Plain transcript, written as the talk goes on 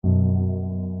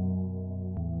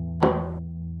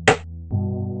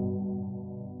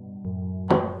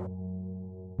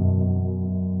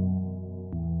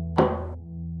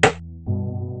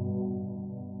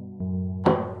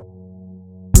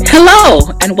Hello,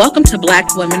 and welcome to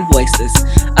Black Women Voices,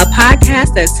 a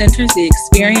podcast that centers the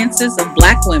experiences of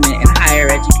Black women in higher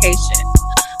education.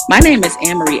 My name is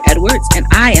Anne-Marie Edwards, and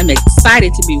I am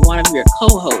excited to be one of your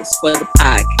co-hosts for the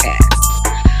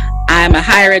podcast. I am a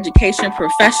higher education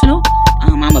professional.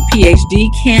 I'm a PhD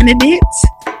candidate.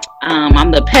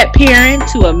 I'm the pet parent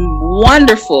to a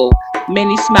wonderful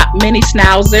mini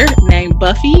schnauzer named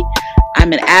Buffy.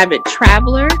 I'm an avid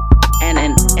traveler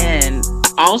and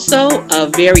also a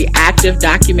very active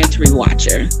documentary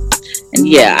watcher. And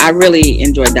yeah, I really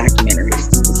enjoy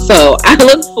documentaries. So I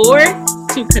look forward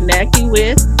to connecting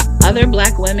with other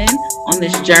Black women on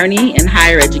this journey in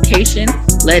higher education.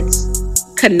 Let's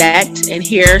connect and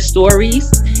hear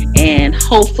stories and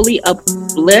hopefully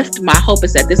uplift. My hope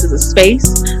is that this is a space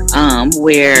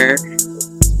where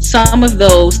some of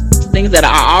those things that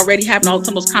are already happening,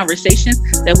 some of those conversations,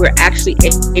 that we're actually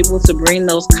able to bring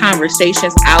those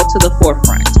conversations out to the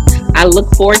forefront. I look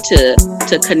forward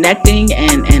to connecting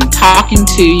and talking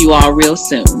to you all real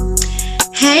soon.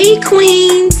 Hey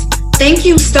Queens! Thank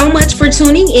you so much for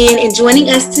tuning in and joining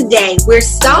us today. We're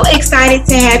so excited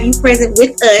to have you present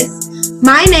with us.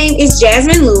 My name is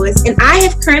Jasmine Lewis, and I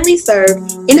have currently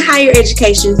served in higher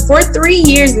education for 3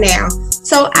 years now.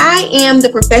 So I am the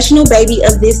professional baby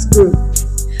of this group.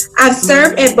 I've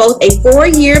served at both a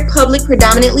 4-year public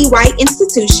predominantly white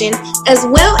institution as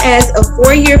well as a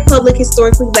 4-year public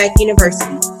historically Black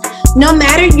university. No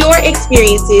matter your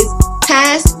experiences,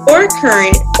 past or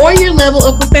current, or your level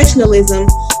of professionalism,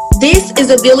 this is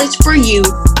a village for you,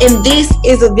 and this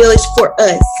is a village for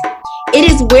us. It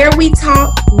is where we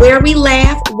talk, where we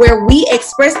laugh, where we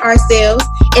express ourselves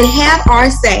and have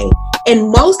our say. And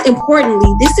most importantly,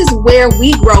 this is where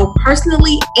we grow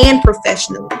personally and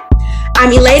professionally.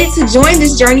 I'm elated to join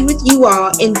this journey with you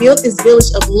all and build this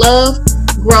village of love,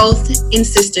 growth, and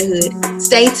sisterhood.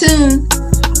 Stay tuned.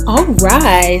 All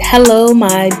right. Hello,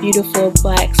 my beautiful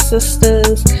Black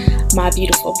sisters, my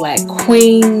beautiful Black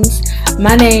queens.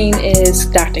 My name is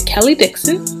Dr. Kelly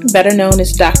Dixon, better known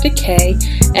as Dr. K,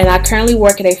 and I currently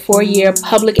work at a 4-year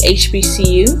public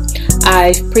HBCU.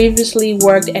 I've previously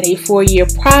worked at a 4-year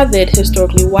private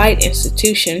historically white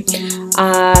institution.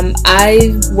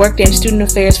 I've worked in student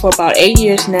affairs for about 8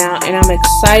 years now, and I'm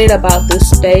excited about this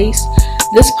space.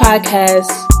 This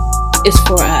podcast is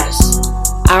for us.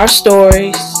 Our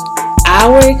stories,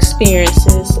 our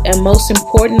experiences, and most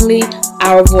importantly,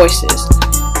 our voices.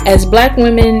 As Black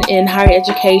women in higher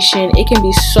education, it can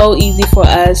be so easy for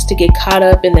us to get caught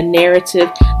up in the narrative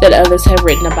that others have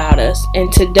written about us.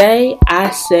 And today,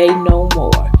 I say no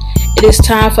more. It is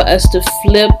time for us to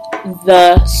flip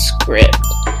the script.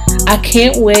 I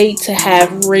can't wait to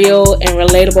have real and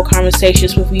relatable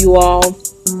conversations with you all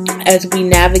as we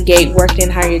navigate working in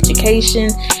higher education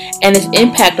and its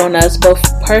impact on us both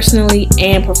personally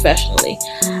and professionally.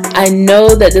 I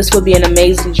know that this will be an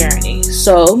amazing journey.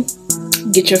 So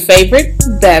get your favorite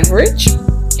beverage,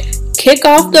 kick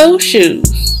off those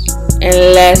shoes, and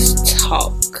let's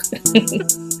talk.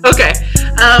 Okay.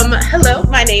 Hello,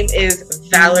 my name is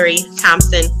Valerie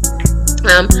Thompson.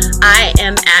 I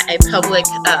am at a public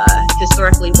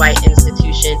historically white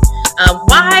institution.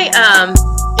 Why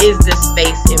is this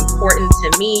space important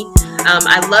to me?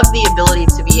 I love the ability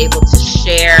to be able to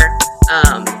share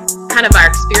kind of our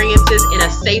experiences in a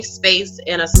safe space,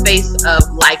 in a space of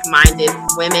like-minded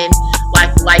women,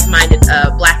 like-minded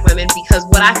Black women, because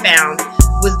what I found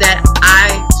was that I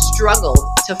struggled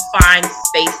to find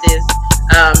spaces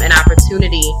and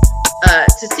opportunity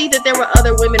to see that there were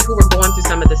other women who were going through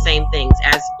some of the same things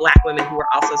as Black women who were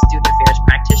also student affairs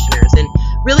practitioners, and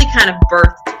really kind of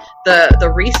birthed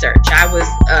the research. I was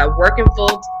working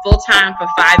full-time for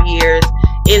 5 years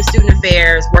in student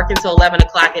affairs, working till 11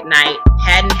 o'clock at night,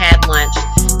 hadn't had lunch,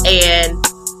 and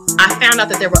I found out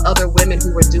that there were other women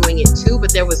who were doing it too,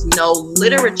 but there was no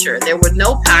literature, there were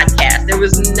no podcasts, there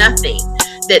was nothing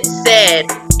that said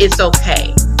it's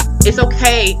okay. It's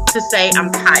okay to say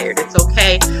I'm tired. It's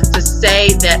okay to say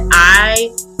that I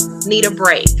need a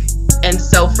break. And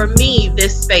so for me,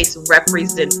 this space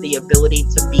represents the ability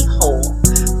to be whole,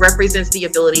 represents the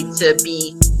ability to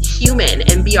be human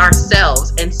and be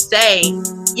ourselves and say,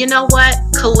 you know what,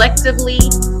 collectively,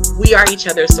 we are each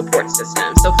other's support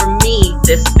system. So for me,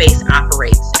 this space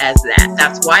operates as that.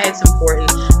 That's why it's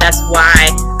important. That's why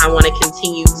I want to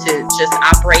continue to just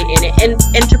operate in it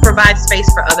and to provide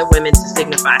space for other women to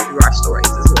signify through our stories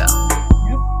as well.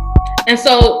 And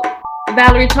so,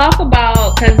 Valerie, talk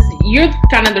about, because you're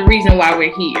kind of the reason why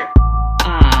we're here.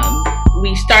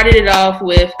 We started it off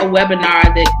with a webinar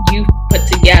that you put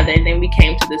together, and then we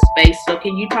came to this space. So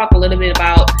can you talk a little bit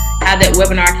about how that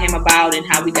webinar came about and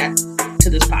how we got to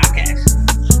this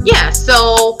podcast? Yeah,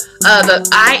 so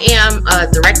I am a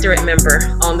directorate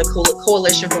member on the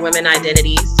Coalition for Women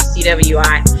Identities,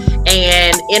 CWI.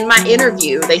 And in my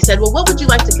interview, they said, well, what would you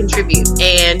like to contribute?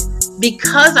 And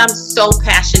because I'm so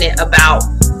passionate about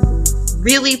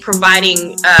really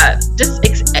providing,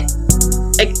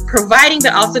 providing,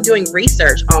 but also doing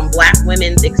research on Black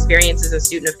women's experiences in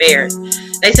student affairs,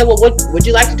 they said, well, would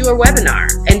you like to do a webinar?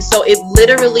 And so it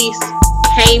literally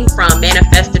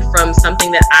manifested from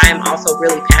something that I'm also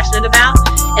really passionate about.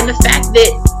 And the fact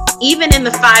that even in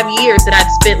the 5 years that I've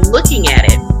spent looking at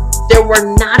it, there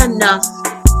wasn't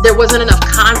enough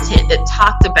content that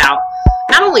talked about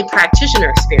not only practitioner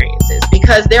experiences,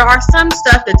 because there are some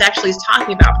stuff that's actually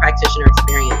talking about practitioner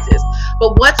experiences,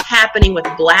 but what's happening with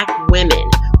Black women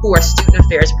who are student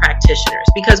affairs practitioners,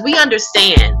 because we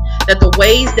understand that the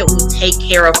ways that we take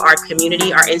care of our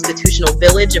community, our institutional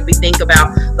village, if we think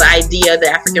about the idea, the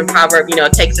African proverb, it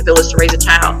takes a village to raise a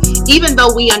child, even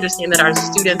though we understand that our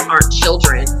students aren't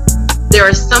children, there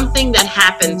is something that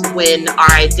happens when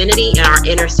our identity and our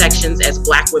intersections as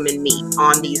Black women meet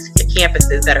on these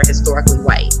campuses that are historically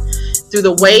white. Through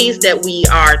the ways that we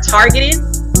are targeted,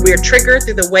 we're triggered,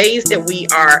 through the ways that we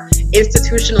are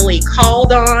institutionally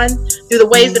called on, through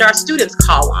the ways that our students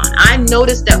call on. I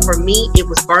noticed that for me, it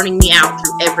was burning me out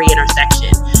through every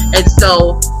intersection. And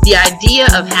so the idea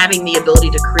of having the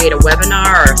ability to create a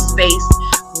webinar or a space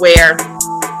where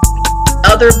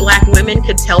other Black women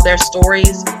could tell their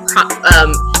stories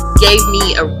gave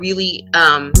me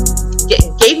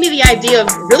the idea of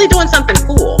really doing something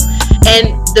cool.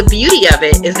 And the beauty of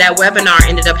it is that webinar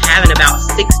ended up having about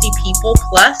 60 people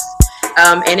plus,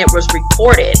 and it was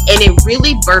recorded, and it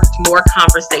really birthed more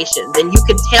conversations. And you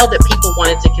could tell that people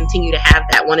wanted to continue to have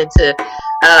that, wanted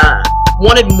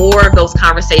more of those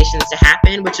conversations to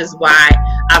happen, which is why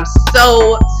I'm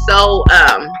so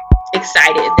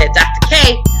excited that Dr.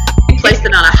 K placed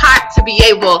it on a heart to be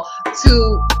able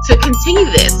to continue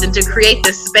this and to create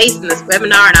this space in this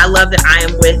webinar. And I love that I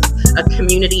am with a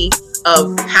community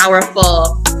of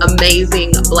powerful,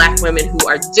 amazing Black women who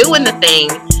are doing the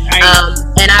thing.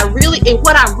 And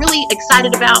what I'm really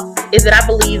excited about is that I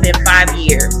believe in 5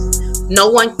 years, no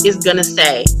one is gonna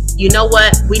say, you know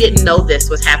what, we didn't know this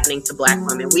was happening to Black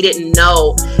women. We didn't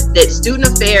know that student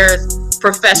affairs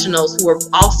professionals who are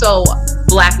also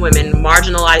Black women,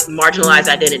 marginalized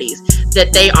identities,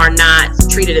 that they are not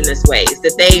treated in this ways,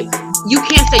 you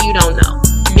can't say you don't know.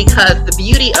 Because the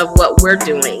beauty of what we're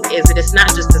doing is that it's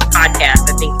not just this podcast.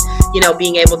 I think,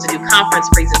 being able to do conference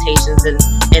presentations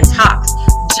and talks,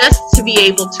 just to be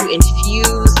able to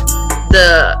infuse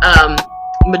the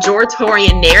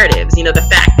majoritarian narratives, the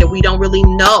fact that we don't really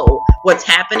know what's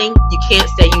happening, you can't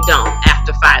say you don't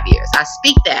after 5 years. I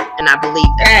speak that and I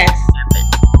believe that.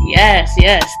 Yes.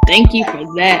 Thank you for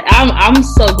that. I'm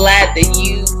so glad that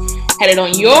you had it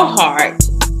on your heart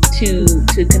to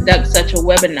conduct such a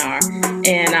webinar.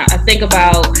 And I think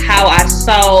about how I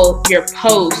saw your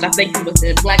post. I think it was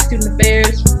in Black Student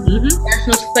Affairs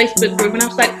National Facebook group, and I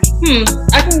was like,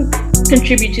 I can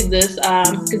contribute to this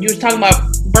because you were talking about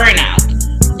burnout.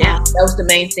 Yeah, that was the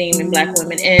main theme in Black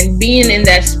women, and being in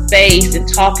that space and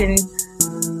talking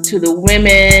to the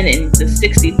women and the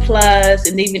 60 plus,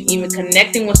 and even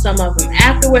connecting with some of them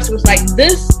afterwards. It was like,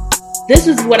 this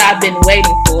is what I've been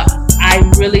waiting for. I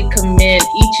really commend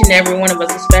each and every one of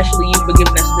us, especially you, for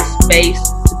giving us this space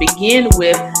to begin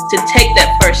with, to take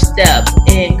that first step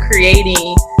in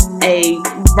creating a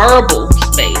verbal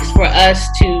space for us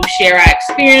to share our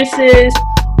experiences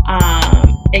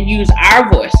and use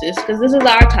our voices, because this is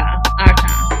our time.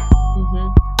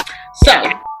 So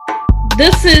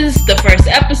this is the first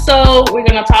episode. We're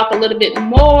going to talk a little bit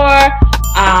more,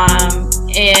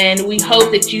 and we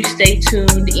hope that you stay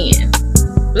tuned in.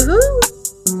 Woohoo!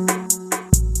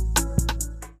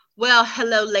 Well,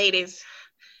 hello, ladies.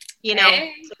 We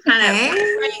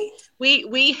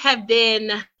have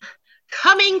been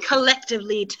coming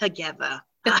collectively together.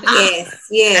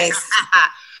 Yes.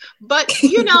 But,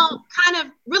 kind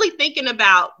of really thinking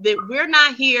about that we're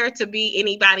not here to be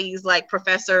anybody's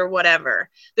professor or whatever.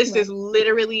 This is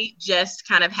literally just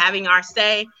kind of having our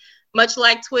say. Much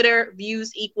like Twitter,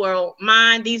 views equal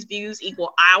mine. These views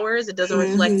equal ours. It doesn't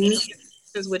reflect any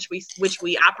which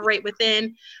we operate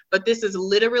within. But this is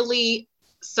literally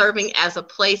serving as a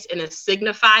place and a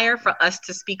signifier for us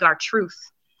to speak our truth.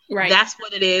 Right. That's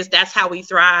what it is. That's how we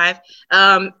thrive.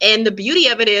 And the beauty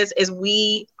of it is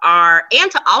we are,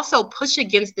 and to also push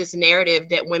against this narrative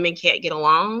that women can't get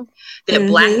along, that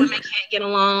Black women can't get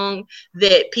along,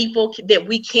 that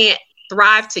we can't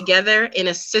thrive together in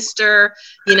a sisterly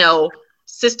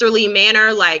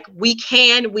manner. Like we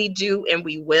can, we do, and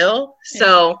we will.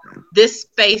 So this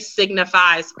space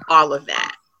signifies all of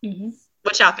that. Mm-hmm.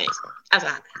 What y'all think?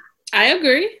 I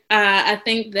agree. I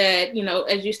think that,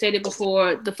 as you stated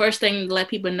before, the first thing to let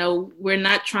people know, we're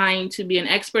not trying to be an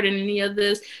expert in any of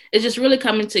this. It's just really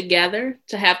coming together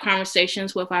to have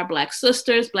conversations with our Black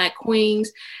sisters, Black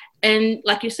queens, and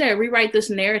like you said, rewrite this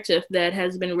narrative that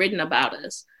has been written about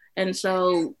us. And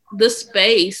so this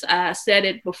space, I said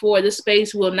it before, this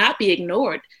space will not be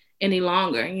ignored any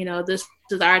longer. This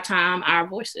is our time, our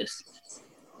voices.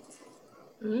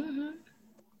 Mm-hmm.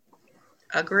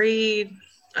 Agreed.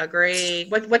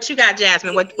 What you got,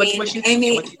 Jasmine? What you?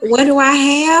 Amy, what do I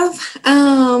have?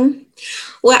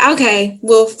 Well, okay.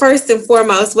 Well, first and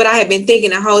foremost, what I have been thinking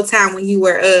the whole time when you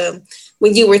were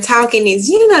talking is,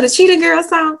 the Cheetah Girl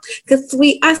song, because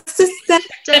we are sisters,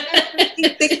 stick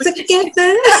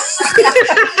together.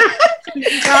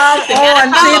 Come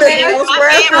on, Cheetah Girls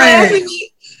reference.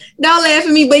 Don't laugh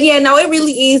at me, but yeah, no, it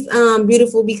really is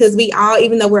beautiful because we all,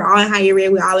 even though we're all in higher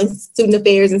ed, we're all in student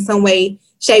affairs in some way,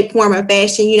 shape, form, or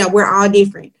fashion. We're all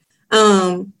different,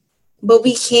 but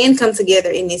we can come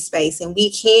together in this space, and we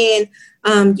can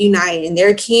unite, and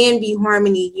there can be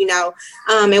harmony,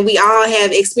 and we all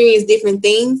have experienced different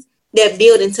things that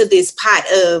build into this pot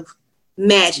of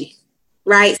magic,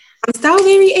 right? I'm so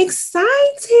very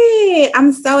excited.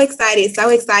 I'm so excited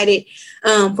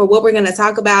for what we're going to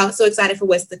talk about. So excited for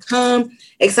what's to come.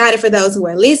 Excited for those who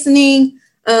are listening.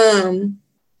 And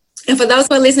for those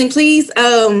who are listening, please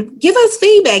give us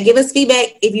feedback. Give us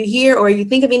feedback if you hear or you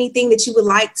think of anything that you would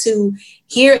like to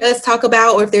hear us talk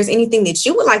about, or if there's anything that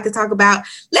you would like to talk about,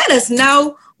 let us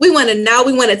know. We want to know.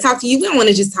 We want to talk to you. We don't want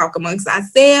to just talk amongst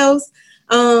ourselves.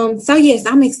 So yes,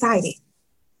 I'm excited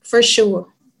for sure.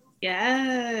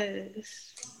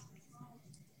 Yes.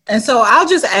 And so I'll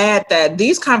just add that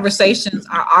these conversations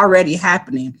are already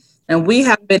happening, and we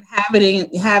have been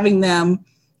having them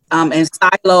in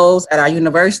silos at our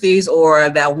universities, or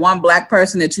that one Black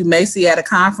person that you may see at a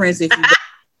conference.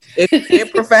 If you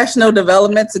get professional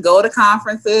development to go to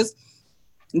conferences,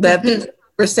 that these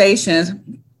conversations,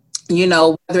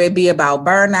 whether it be about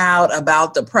burnout,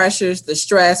 about the pressures, the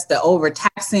stress, the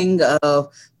overtaxing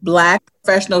of Black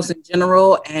professionals in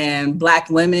general and Black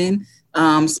women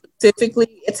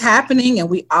specifically, it's happening, and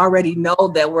we already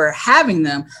know that we're having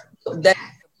them. That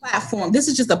platform, this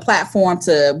is just a platform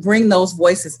to bring those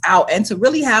voices out and to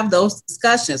really have those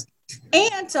discussions,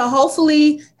 and to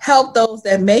hopefully help those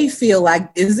that may feel like,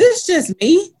 is this just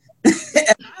me? Am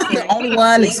I the only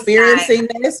one experiencing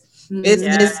this?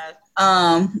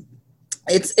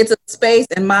 It's a space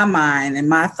in my mind and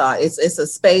my thought. It's a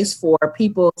space for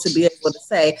people to be able to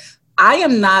say, I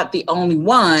am not the only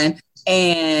one,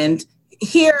 and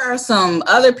here are some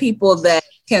other people that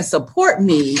can support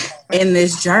me in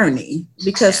this journey.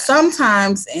 Because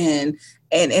sometimes in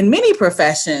many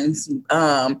professions,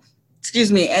 and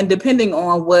depending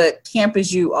on what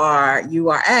campus you are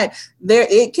at,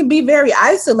 it can be very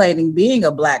isolating being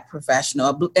a Black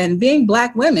professional and being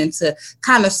Black women to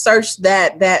kind of search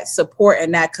that support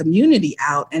and that community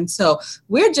out. And so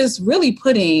we're just really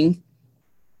putting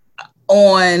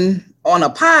on a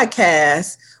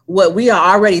podcast what we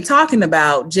are already talking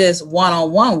about, just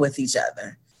one-on-one with each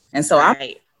other. And so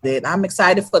I'm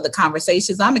excited for the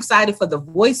conversations. I'm excited for the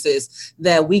voices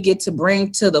that we get to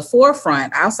bring to the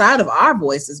forefront outside of our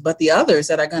voices, but the others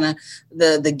that are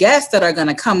the guests that are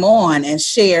gonna come on and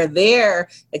share their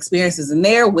experiences and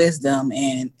their wisdom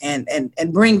and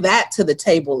bring that to the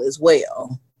table as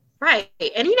well. Right.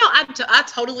 And I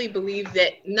totally believe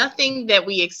that nothing that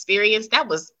we experienced, that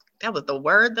was the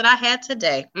word that I had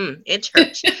today in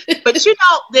church. But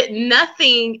that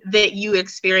nothing that you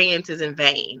experience is in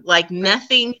vain. Like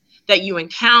nothing that you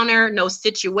encounter, no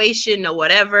situation, no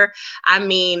whatever. I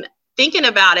mean, thinking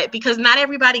about it, because not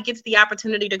everybody gets the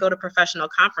opportunity to go to professional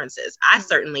conferences. I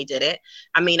certainly didn't.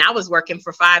 I mean, I was working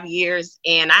for 5 years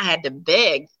and I had to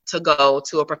beg to go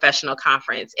to a professional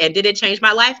conference. And did it change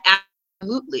my life?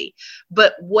 Absolutely.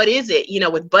 But what is it?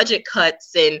 With budget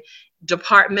cuts and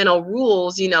departmental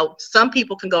rules, some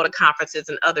people can go to conferences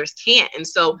and others can't. And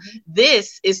so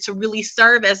this is to really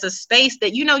serve as a space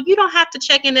that, you don't have to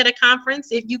check in at a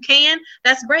conference. If you can,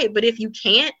 that's great. But if you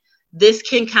can't, this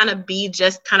can kind of be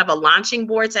just kind of a launching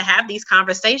board to have these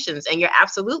conversations. And you're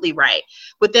absolutely right.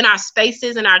 Within our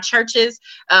spaces and our churches,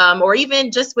 or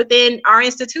even just within our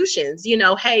institutions,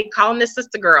 hey, calling this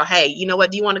sister girl. Hey, you know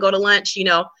what? Do you want to go to lunch?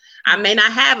 I may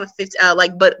not have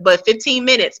but 15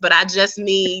 minutes, but I just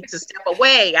need to step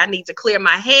away. I need to clear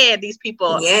my head. These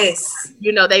people, yes,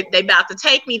 they about to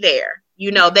take me there.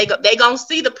 They gonna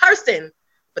see the person,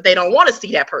 but they don't want to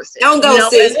see that person. Don't go,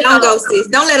 sis. Don't go, sis.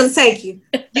 Don't let them take you.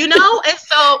 And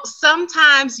so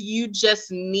sometimes you just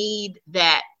need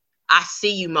that I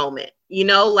see you moment,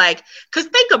 like, because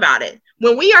think about it.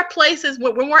 When we are places,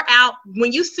 when we're out,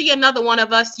 when you see another one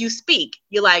of us, you speak,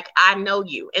 you're like, I know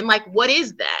you. And like, what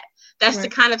is that? That's right.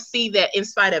 To kind of see that in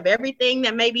spite of everything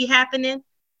that may be happening,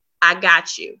 I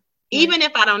got you. Right. Even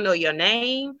if I don't know your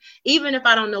name, even if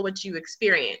I don't know what you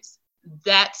experienced,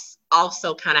 that's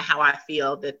also kind of how I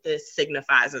feel that this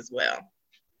signifies as well.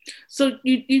 So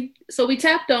so we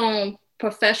tapped on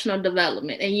professional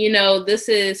development, and this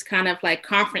is kind of like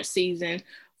conference season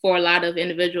for a lot of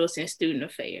individuals in student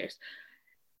affairs.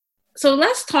 So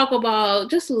let's talk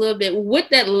about just a little bit what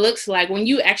that looks like when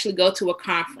you actually go to a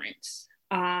conference,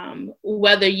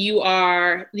 whether you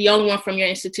are the only one from your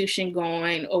institution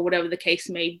going or whatever the case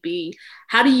may be.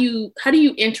 How do you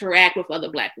interact with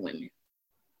other Black women?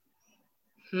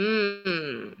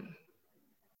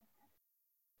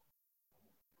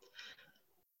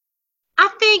 I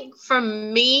think for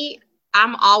me,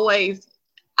 I'm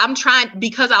trying,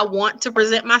 because I want to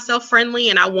present myself friendly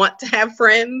and I want to have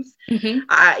friends. Mm-hmm.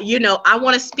 I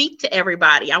want to speak to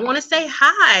everybody. I want to say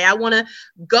hi. I want to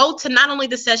go to not only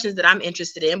the sessions that I'm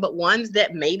interested in, but ones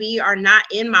that maybe are not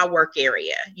in my work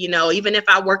area. Even if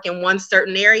I work in one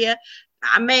certain area,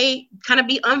 I may kind of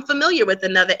be unfamiliar with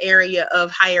another area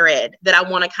of higher ed that I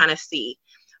want to kind of see.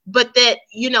 But that,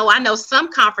 I know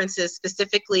some conferences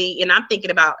specifically, and I'm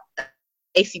thinking about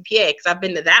ACPA because I've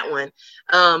been to that one.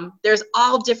 There's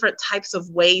all different types of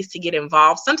ways to get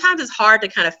involved. Sometimes it's hard to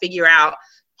kind of figure out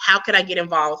how could I get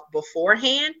involved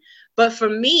beforehand. But for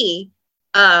me,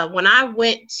 when I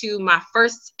went to my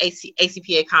first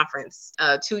ACPA conference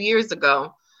 2 years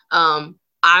ago,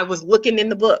 I was looking in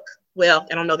the book. Well,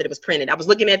 I don't know that it was printed. I was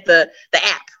looking at the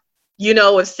app,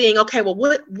 of seeing, okay,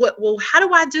 well, how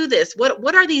do I do this?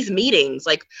 What are these meetings?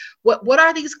 Like, what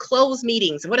are these closed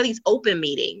meetings? What are these open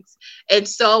meetings? And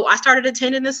so I started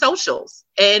attending the socials,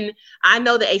 and I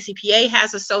know the ACPA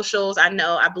has the socials.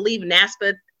 I believe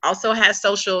NASPA also has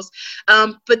socials.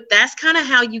 But that's kind of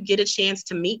how you get a chance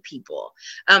to meet people,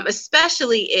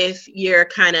 especially if you're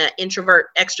kind of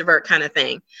introvert, extrovert kind of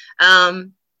thing.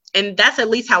 And that's at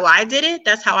least how I did it.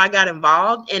 That's how I got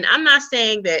involved. And I'm not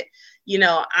saying that,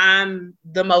 I'm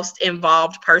the most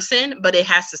involved person, but it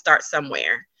has to start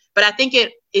somewhere. But I think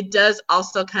it does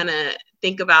also kind of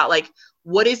think about, like,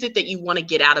 what is it that you want to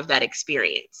get out of that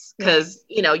experience? Because,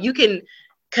 you can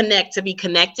connect to be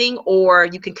connecting, or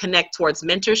you can connect towards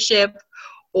mentorship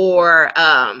or,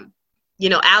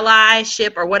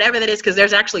 allyship or whatever that is, because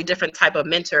there's actually different type of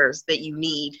mentors that you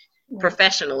need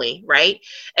professionally, right?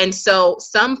 And so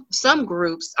some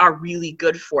groups are really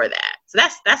good for that. So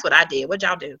that's what I did. What'd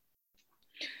y'all do?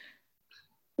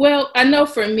 Well, I know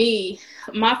for me,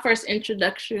 my first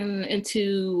introduction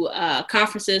into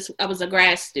conferences, I was a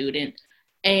grad student,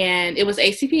 and it was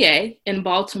ACPA in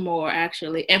Baltimore,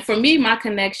 actually. And for me, my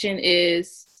connection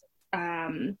is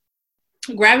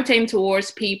gravitating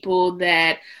towards people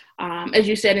that, as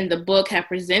you said in the book, have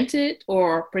presented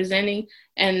or presenting,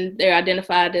 and they're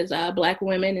identified as Black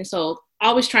women. And so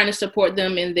always trying to support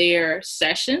them in their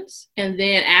sessions, and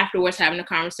then afterwards having a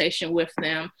conversation with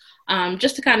them,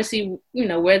 just to kind of see,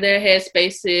 where their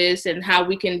headspace is and how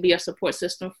we can be a support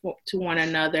system to one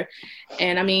another.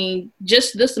 And I mean,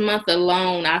 just this month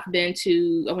alone, I went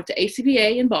to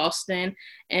ACPA in Boston,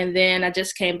 and then I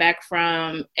just came back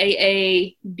from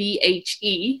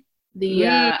AABHE,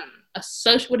 the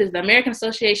American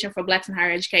Association for Blacks in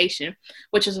Higher Education,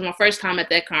 which was my first time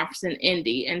at that conference in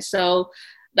Indy. And so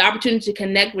the opportunity to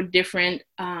connect with different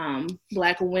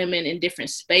Black women in different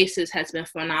spaces has been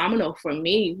phenomenal for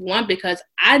me. One, because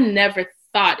I never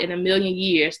thought in a million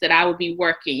years that I would be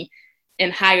working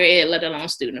in higher ed, let alone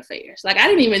student affairs. Like, I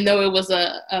didn't even know it was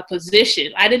a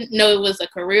position. I didn't know it was a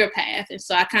career path. And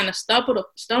so I kind of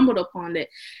stumbled upon it.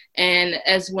 And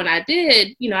when I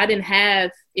did, I didn't have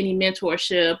any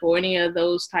mentorship or any of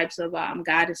those types of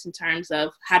guidance in terms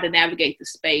of how to navigate the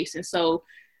space. And so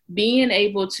being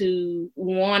able to,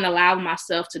 one, allow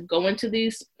myself to go into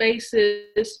these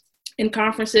spaces in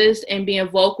conferences and being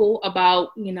vocal about,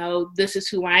 this is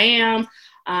who I am,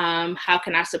 how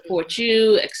can I support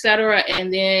you, etc.,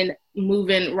 and then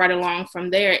moving right along from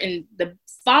there. And the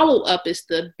follow-up is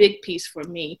the big piece for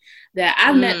me, that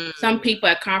I've met some people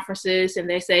at conferences and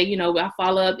they say, I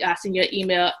follow up, I send you an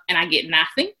email, and I get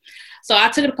nothing. So I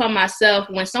took it upon myself,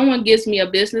 when someone gives me a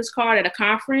business card at a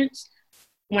conference,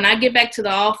 when I get back to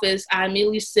the office, I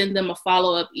immediately send them a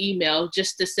follow-up email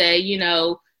just to say,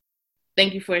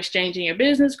 thank you for exchanging your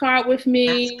business card with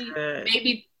me.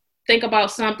 Maybe think about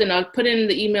something, or put in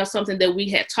the email something that we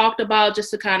had talked about,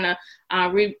 just to kind of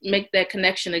make that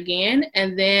connection again,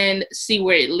 and then see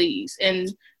where it leads. And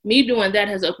me doing that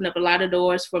has opened up a lot of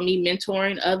doors for me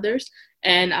mentoring others.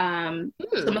 and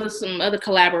some other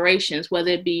collaborations,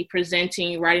 whether it be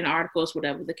presenting, writing articles,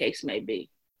 whatever the case may be.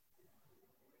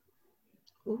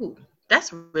 Ooh,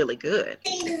 that's really good.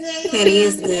 That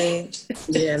is good.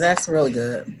 Yeah, that's really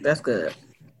good. That's good.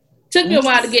 Took me a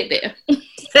while to get there.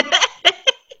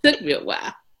 Took me a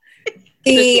while.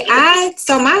 See,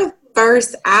 my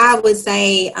first, I would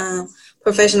say,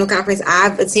 professional conference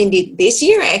I've attended this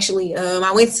year, actually.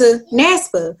 I went to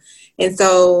NASPA. And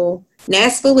so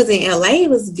NASPA was in LA. It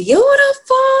was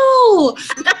beautiful.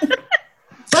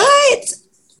 But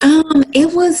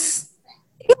it was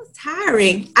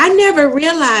tiring. I never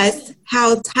realized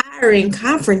how tiring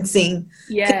conferencing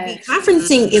could be.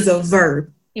 Conferencing is a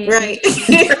verb, right?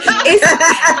 It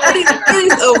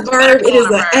is a verb. It is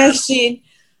an action.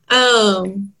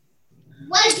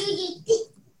 What do you think?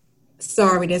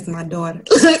 Sorry, that's my daughter.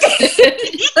 Listen,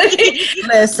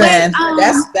 that's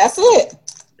it.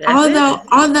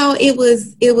 Although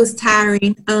it was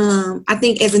tiring, I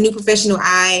think as a new professional,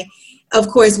 I of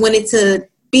course wanted to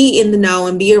be in the know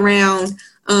and be around,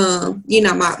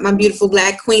 my beautiful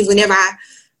Black queens. Whenever I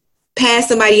pass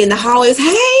somebody in the hallways, hey,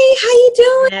 how you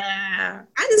doing? Yeah.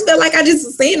 I just felt like I just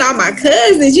was seeing all my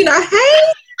cousins, hey, nice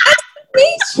to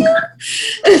meet you.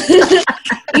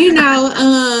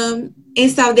 And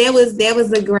so that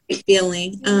was a great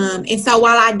feeling. And so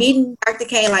while I didn't, Dr.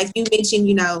 K, like you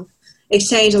mentioned,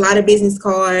 exchange a lot of business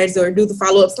cards or do the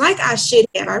follow-ups like I should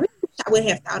have, I really wish I would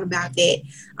have thought about that.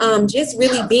 Just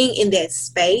really being in that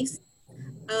space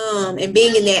and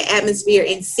being in that atmosphere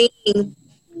and seeing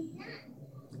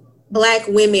Black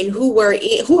women who are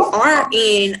in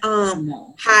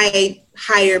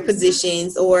higher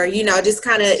positions, or just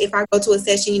kind of, if I go to a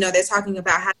session, they're talking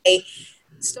about how they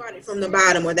started from the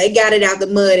bottom, or they got it out the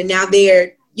mud and now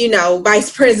they're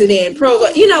vice president,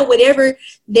 provost, whatever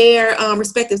their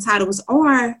respective titles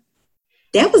are.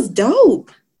 That was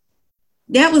dope.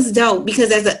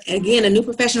 Because as a new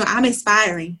professional, I'm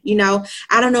inspiring.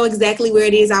 I don't know exactly where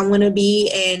it is I want to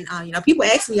be, and people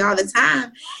ask me all the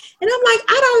time, and I'm like,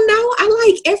 I don't know. I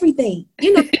like everything.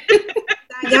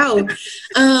 I go.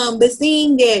 But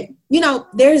seeing that,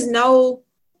 there's no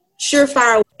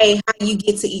surefire way how you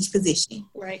get to each position.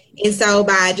 Right. And so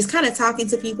by just kind of talking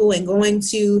to people and going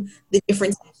to the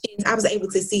different sessions, I was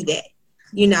able to see that,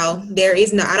 there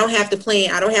is I don't have to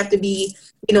plan. I don't have to be,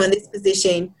 in this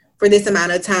position for this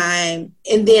amount of time,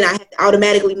 and then I have to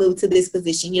automatically move to this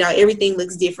position. Everything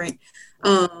looks different.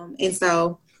 And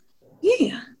so,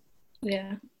 yeah.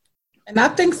 Yeah. And I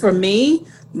think for me,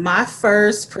 my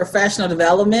first professional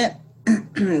development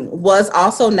was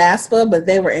also NASPA, but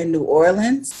they were in New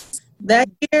Orleans that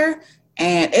year.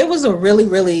 And it was really,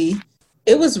 really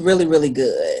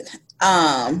good.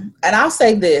 And I'll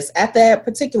say this, at that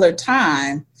particular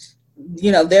time,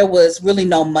 there was really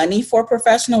no money for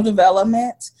professional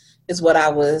development, is what I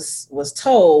was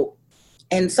told.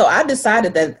 And so I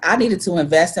decided that I needed to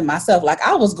invest in myself. Like,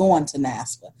 I was going to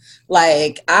NASPA.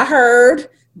 Like, I heard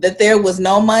that there was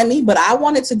no money, but I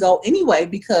wanted to go anyway,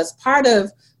 because part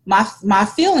of my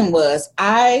feeling was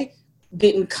I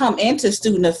didn't come into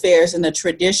student affairs in a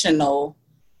traditional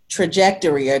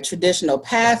trajectory or traditional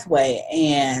pathway.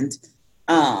 And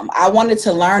I wanted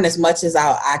to learn as much as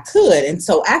I could. And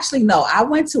so actually, no, I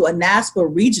went to a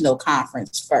NASPA regional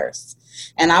conference first.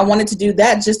 And I wanted to do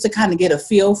that just to kind of get a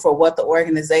feel for what the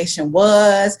organization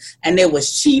was. And it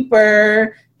was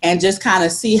cheaper, and just kind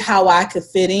of see how I could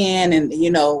fit in and,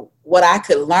 what I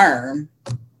could learn.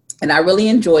 And I really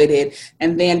enjoyed it.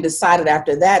 And then decided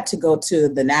after that to go to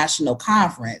the national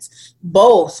conference,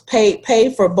 both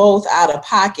pay for both out of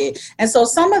pocket. And so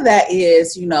some of that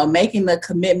is, making the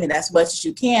commitment as much as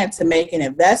you can to make an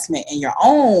investment in your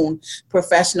own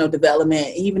professional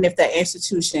development, even if at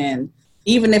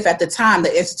the time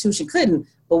the institution couldn't.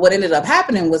 But what ended up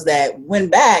happening was that went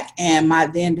back, and my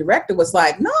then director was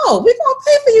like, no, we're going to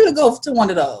pay for you to go to one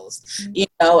of those,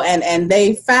 and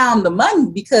they found the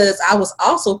money because I was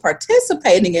also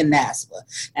participating in NASPA.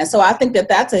 And so I think that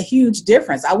that's a huge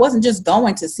difference. I wasn't just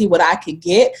going to see what I could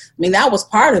get. I mean, that was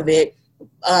part of it,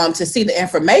 to see the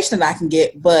information that I can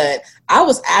get, but I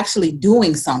was actually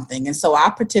doing something. And so I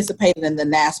participated in the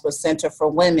NASPA Center for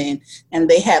Women, and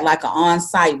they had like an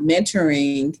on-site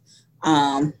mentoring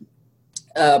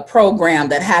program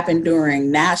that happened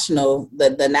during the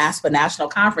NASPA National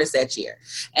Conference that year.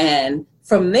 And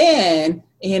from then,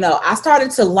 I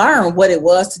started to learn what it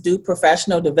was to do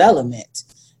professional development,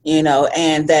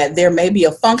 and that there may be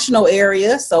a functional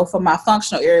area. So for my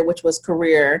functional area, which was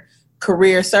career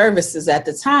services at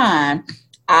the time,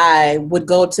 I would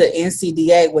go to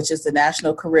NCDA, which is the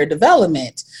National Career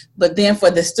Development. But then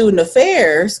for the student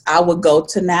affairs, I would go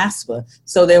to NASPA.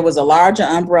 So there was a larger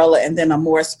umbrella and then a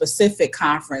more specific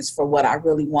conference for what I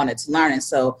really wanted to learn. And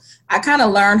so I kind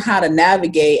of learned how to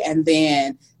navigate and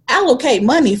then allocate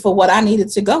money for what I needed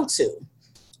to go to,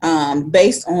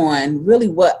 based on really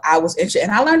what I was interested in.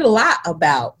 And I learned a lot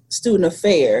about student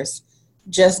affairs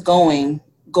just going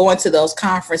to those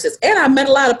conferences. And I met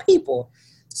a lot of people.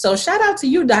 So shout out to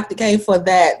you, Dr. K, for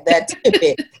that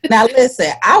tidbit. Now,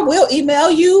 listen, I will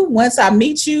email you once I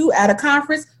meet you at a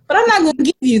conference, but I'm not going to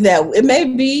give you that. It may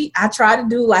be I try to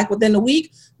do like within a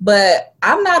week, but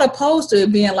I'm not opposed to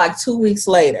it being like 2 weeks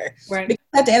later. Right. Because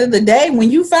at the end of the day, when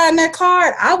you find that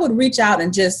card, I would reach out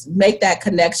and just make that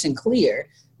connection clear.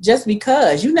 Just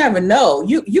because you never know.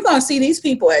 You're going to see these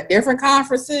people at different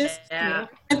conferences. Yeah.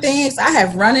 And things. I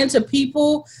have run into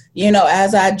people,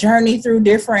 as I journey through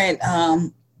different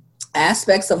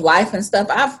aspects of life and stuff.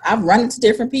 I've run into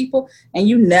different people, and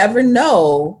you never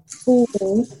know who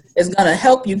is going to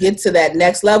help you get to that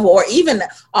next level, or even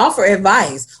offer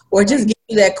advice, or just give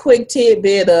you that quick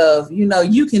tidbit of,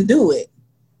 you can do it.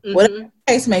 Mm-hmm. Whatever the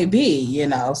case may be,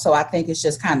 So I think it's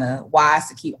just kind of wise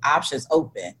to keep options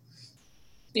open.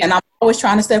 Yeah. And I'm always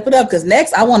trying to step it up, because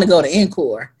next I want to go to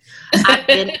Encore.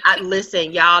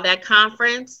 Listen, y'all, that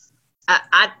conference,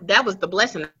 that was the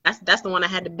blessing. That's the one I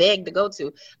had to beg to go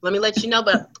to. Let me let you know,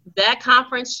 but that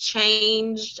conference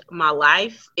changed my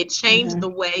life. It changed the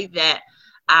way that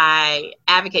I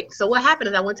advocate. So what happened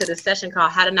is I went to this session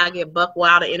called How to Not Get Buck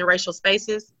Wild in Interracial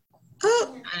Spaces.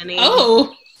 Honey,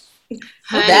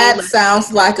 that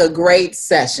sounds like a great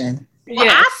session. Well,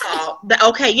 yes. I thought that,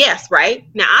 okay, yes, right?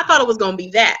 Now, I thought it was going to be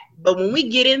that. But when we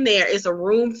get in there, it's a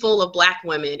room full of Black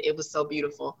women. It was so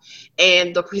beautiful.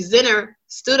 And the presenter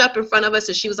stood up in front of us,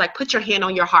 and she was like, put your hand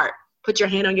on your heart. Put your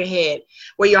hand on your head.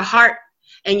 Where your heart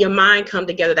and your mind come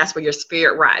together, that's where your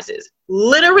spirit rises.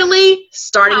 Literally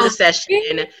starting the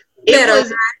session,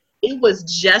 it was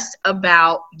just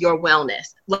about your wellness.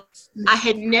 I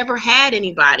had never had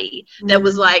anybody that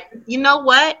was like, you know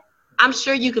what? I'm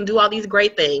sure you can do all these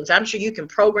great things. I'm sure you can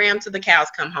program till the cows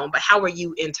come home, but how are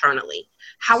you internally?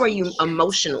 How are you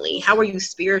emotionally? How are you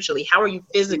spiritually? How are you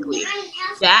physically?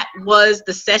 That was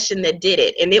the session that did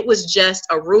it. And it was just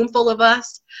a room full of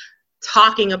us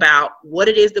talking about what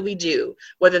it is that we do,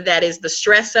 whether that is the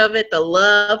stress of it, the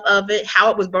love of it, how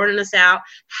it was burning us out,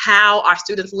 how our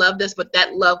students loved us, but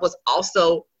that love was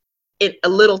also a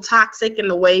little toxic in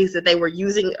the ways that they were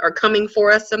using or coming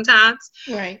for us sometimes.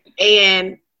 Right.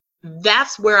 And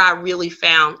that's where I really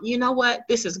found, you know what,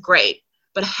 this is great.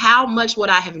 But how much would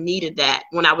I have needed that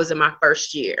when I was in my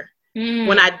first year?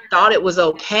 When I thought it was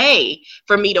okay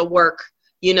for me to work,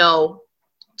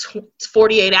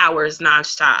 48 hours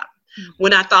nonstop.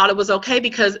 When I thought it was okay,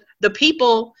 because the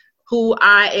people who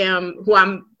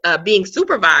I'm being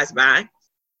supervised by,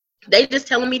 they just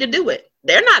telling me to do it.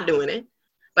 They're not doing it.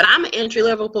 But I'm an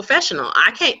entry-level professional.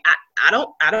 I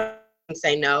don't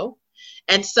say no.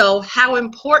 And so how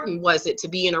important was it to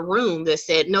be in a room that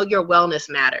said, no, your wellness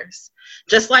matters.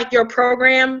 Just like your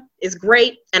program is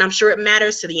great, and I'm sure it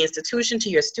matters to the institution, to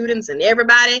your students, and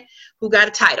everybody who got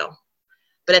a title.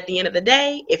 But at the end of the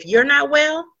day, if you're not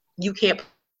well, you can't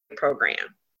program.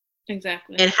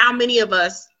 Exactly. And how many of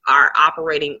us are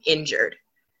operating injured?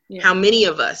 Yeah. How many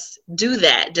of us do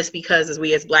that just because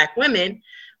as Black women,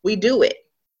 we do it?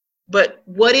 But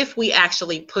what if we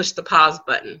actually push the pause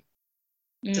button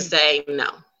to say no?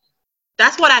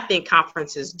 That's what I think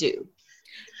conferences do.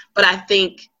 But I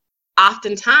think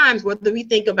oftentimes, whether we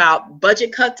think about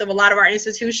budget cuts of a lot of our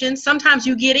institutions, sometimes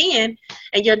you get in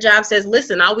and your job says,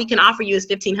 listen, all we can offer you is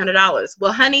 $1,500.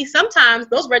 Well, honey, sometimes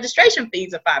those registration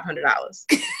fees are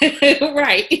 $500.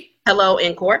 Right. Hello,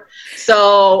 Encore.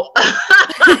 So,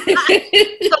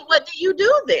 so what do you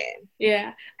do then?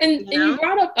 Yeah. And you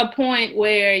brought up a point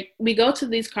where we go to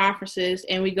these conferences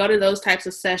and we go to those types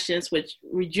of sessions which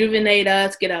rejuvenate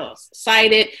us, get us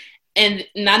excited. And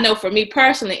I know for me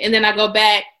personally, and then I go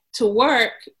back to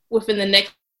work within the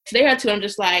next day or two, I'm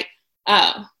just like,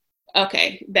 oh,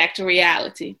 okay, back to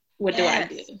reality. What do I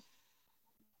do?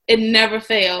 It never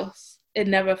fails. It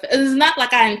never fails. It's not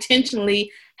like I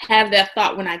intentionally have that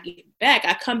thought when I get back.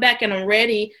 I come back and I'm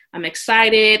ready. I'm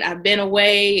excited. I've been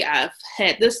away. I've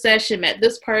had this session, met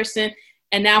this person.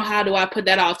 And now how do I put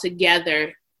that all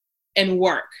together and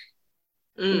work?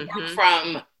 Work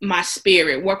from my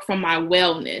spirit, work from my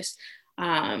wellness.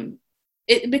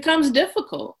 It becomes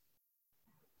difficult.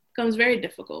 It becomes very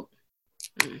difficult.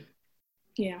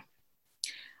 Yeah.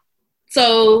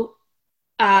 So,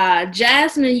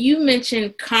 Jasmine, you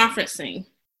mentioned conferencing,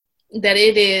 that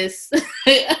it is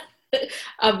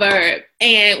a verb,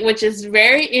 and which is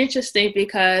very interesting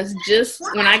because just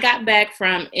when I got back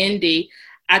from Indy,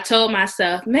 I told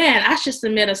myself, man, I should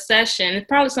submit a session.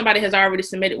 Probably somebody has already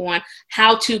submitted one,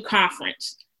 how to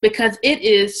conference, because it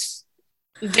is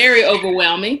very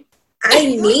overwhelming. I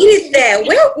needed that.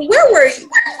 Where were you? Where were you?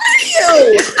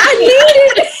 I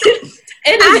needed it.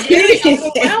 It is very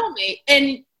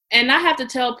overwhelming. And I have to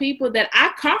tell people that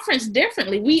I conference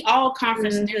differently. We all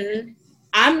conference differently.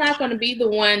 I'm not going to be the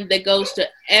one that goes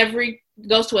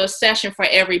to a session for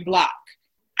every block.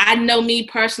 I know me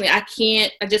personally, I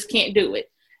just can't do it.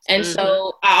 And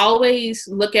so I always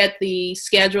look at the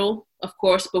schedule, of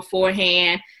course,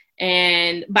 beforehand.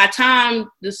 And by the time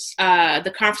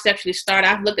the conference actually started,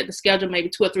 I've looked at the schedule maybe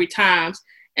 2 or 3 times.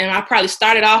 And I probably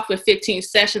started off with 15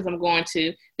 sessions I'm going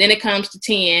to. Then it comes to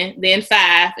 10, then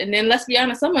 5. And then, let's be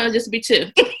honest, some of it just be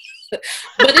 2.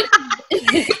 But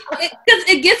because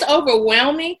it gets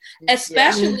overwhelming,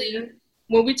 especially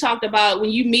when we talked about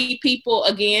when you meet people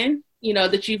again,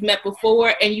 that you've met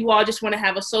before, and you all just want to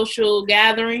have a social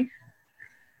gathering.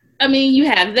 I mean, you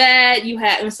have that.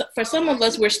 For some of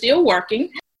us, we're still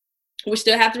working. We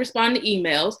still have to respond to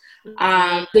emails.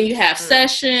 Then you have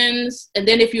sessions. And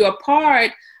then if you're a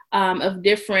part of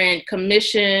different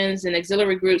commissions and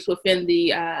auxiliary groups within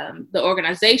the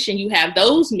organization, you have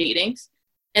those meetings.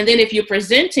 And then if you're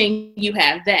presenting, you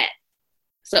have that.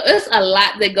 So it's a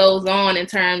lot that goes on in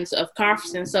terms of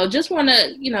conferencing. So just want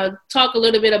to, talk a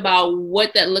little bit about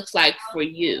what that looks like for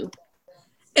you.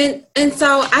 And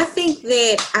so I think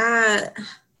that I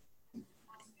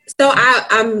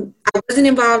wasn't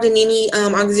involved in any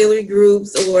auxiliary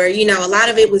groups, or, a lot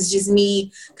of it was just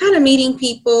me kind of meeting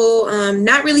people,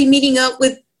 not really meeting up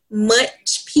with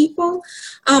much people.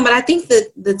 But I think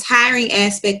that the tiring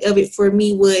aspect of it for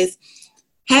me was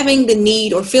having the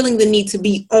need or feeling the need to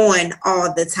be on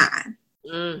all the time.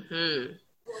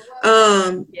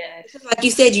 Yes. Like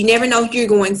you said, you never know who you're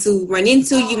going to run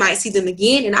into. You might see them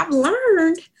again. And I've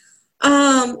learned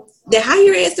that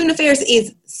higher ed student affairs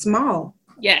is small.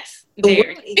 Yes.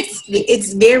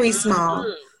 It's very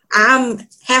small. I'm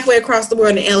halfway across the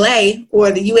world in LA,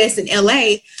 or the US in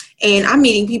LA, and I'm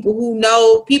meeting people who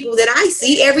know people that I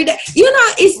see every day.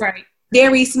 It's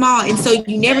very small. And so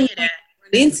you never know what you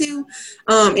run into,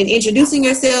 and introducing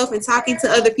yourself and talking to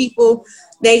other people.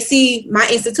 They see my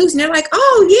institution. They're like,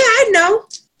 oh, yeah, I know.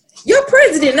 You're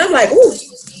president. And I'm like, ooh,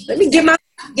 let me get my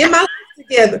life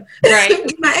together. Right.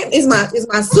 is my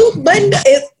suit buttoned?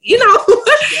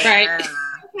 Right.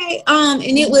 Okay. And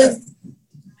it was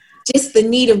just the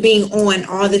need of being on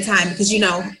all the time, because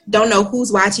don't know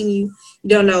who's watching you. You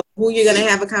don't know who you're going to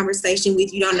have a conversation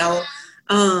with. You don't know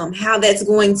how that's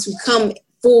going to come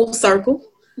full circle.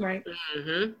 Right.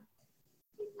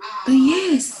 But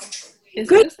yes,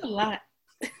 it's a lot.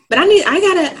 But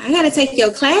I gotta take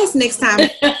your class next time.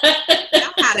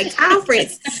 How to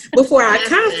conference before our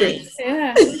conference.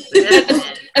 Yeah.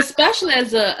 Especially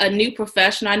as a new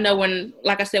professional. I know when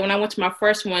I went to my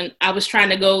first one, I was trying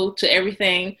to go to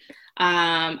everything.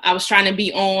 I was trying to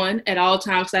be on at all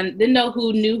times. I didn't know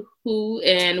who knew who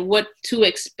and what to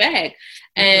expect.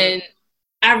 And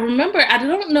I remember, I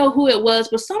don't know who it was,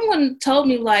 but someone told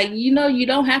me, you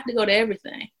don't have to go to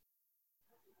everything.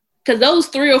 Because those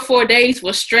 3 or 4 days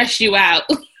will stress you out.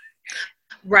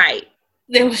 Right.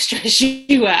 They will stress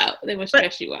you out.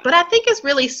 But I think it's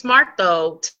really smart,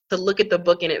 though, to look at the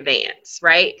book in advance,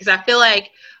 right? Because I feel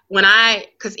like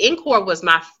because NCORE was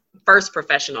my first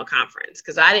professional conference,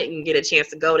 because I didn't get a chance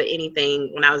to go to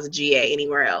anything when I was a GA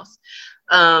anywhere else.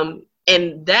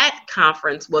 And that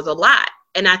conference was a lot.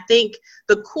 And I think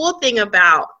the cool thing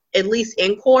about at least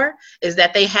NCORE is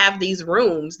that they have these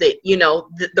rooms that,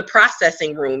 the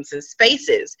processing rooms and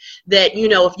spaces that,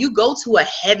 if you go to a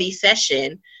heavy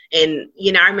session, and,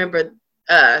 I remember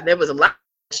there was a lot of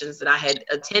sessions that I had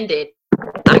attended,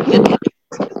 I could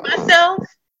excuse myself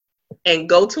and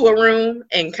go to a room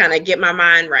and kind of get my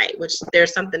mind right, which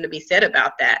there's something to be said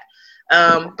about that.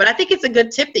 But I think it's a good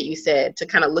tip that you said, to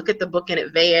kind of look at the book in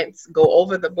advance, go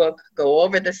over the book, go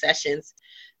over the sessions,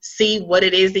 see what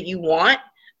it is that you want.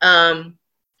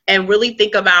 And really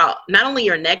think about not only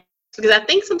your next, because I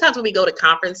think sometimes when we go to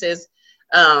conferences,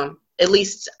 at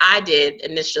least I did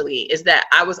initially, is that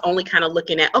I was only kind of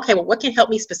looking at, okay, well, what can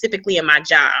help me specifically in my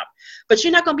job? But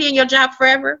you're not going to be in your job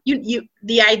forever.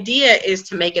 The idea is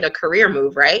to make it a career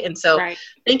move, right? And so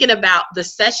thinking about the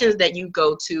sessions that you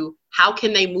go to, how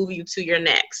can they move you to your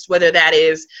next? Whether that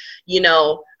is,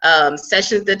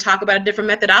 sessions that talk about a different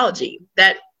methodology,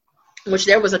 which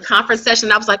there was a conference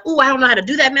session. I was like, I don't know how to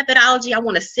do that methodology. I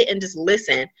want to sit and just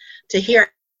listen to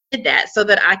hear that so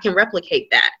that I can replicate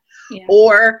that.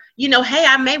 Or, hey,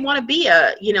 I may want to be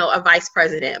a vice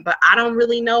president, but I don't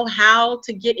really know how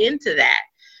to get into that.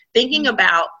 Thinking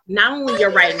about not only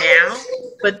your right now,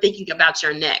 but thinking about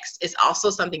your next is also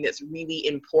something that's really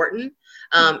important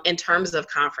in terms of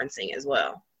conferencing as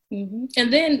well. Mm-hmm.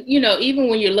 And then, even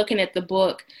when you're looking at the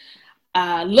book,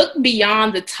 look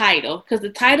beyond the title, because the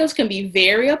titles can be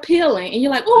very appealing. And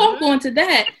you're like, oh, I'm going to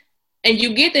that. And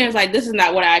you get there and it's like, this is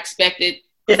not what I expected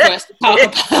for us to talk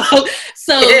about.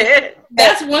 So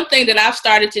that's one thing that I've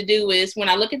started to do is when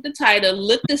I look at the title,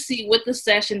 look to see what the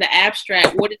session, the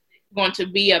abstract, what it's going to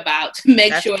be about to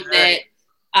make sure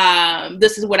that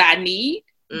this is what I need.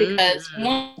 Because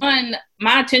one,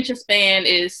 my attention span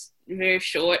is very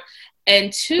short.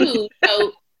 And two,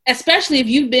 especially if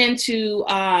you've been to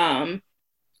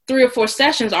 3 or 4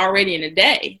 sessions already in a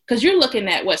day, because you're looking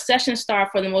at what sessions start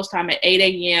for the most time at 8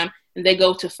 a.m. and they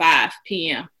go to 5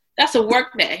 p.m. That's a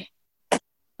work day.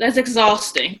 That's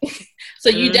exhausting. So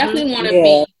you definitely want to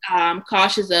be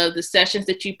cautious of the sessions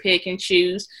that you pick and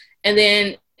choose. And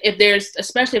then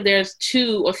especially if there's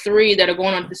 2 or 3 that are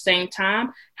going on at the same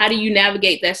time, how do you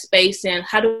navigate that space? And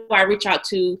how do I reach out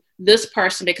to this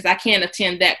person because I can't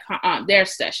attend their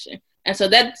session? And so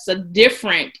that's a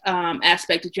different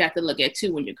aspect that you have to look at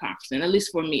too when you're conferencing. At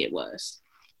least for me, it was.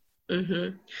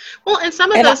 Mm-hmm. Well, and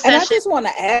some of those sessions. And I just want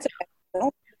to add to that.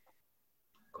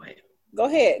 Go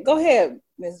ahead,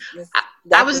 Ms.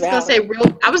 I was going to say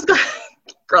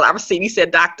girl, I received. He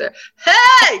said, doctor.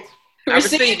 Hey! I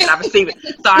received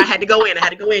it. Sorry, I had to go in,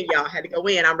 y'all. I had to go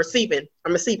in. I'm receiving.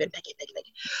 Thank you.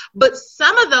 But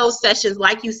some of those sessions,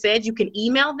 like you said, you can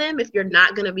email them if you're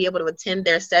not going to be able to attend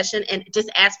their session and just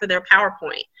ask for their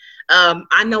PowerPoint.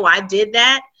 I know I did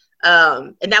that.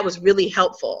 And that was really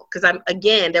helpful because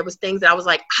there was things that I was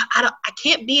like, I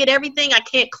can't be at everything. I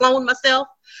can't clone myself.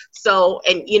 So,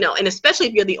 and especially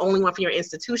if you're the only one for your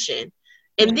institution.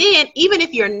 And then even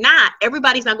if you're not,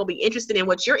 everybody's not going to be interested in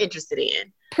what you're interested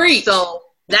in. Preach. So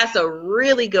that's a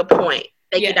really good point.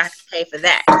 Thank you, Dr. K, for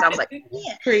that. So I was like,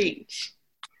 yeah. Preach.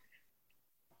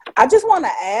 I just want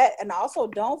to add, and also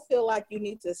don't feel like you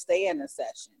need to stay in a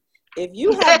session. If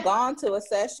you have gone to a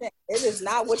session, it is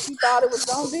not what you thought it was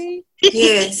going to be.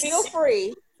 Yes. Feel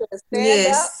free to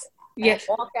stand up and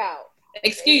walk out.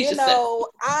 Excuse yourself.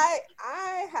 I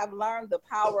have learned the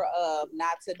power of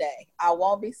not today. I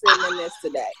won't be sitting in this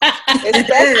today.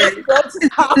 Especially if you go to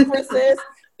conferences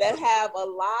that have a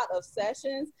lot of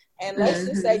sessions, and let's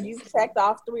just say you've checked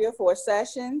off 3 or 4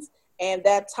 sessions, and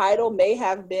that title may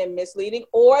have been misleading,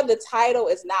 or the title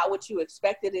is not what you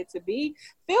expected it to be.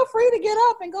 Feel free to get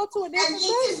up and go to a different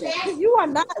session. You are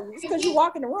not, just because you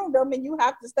walk in the room don't mean you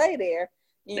have to stay there.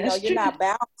 You're not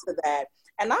bound to that.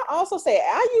 And I also say,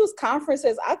 I use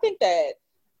conferences. I think that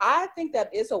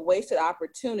it's a wasted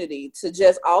opportunity to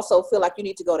just also feel like you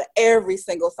need to go to every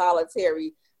single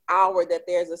solitary hour that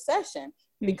there's a session.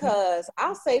 Because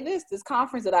I'll say this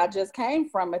conference that I just came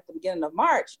from at the beginning of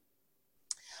March,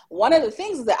 one of the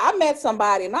things is that I met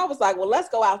somebody and I was like, well, let's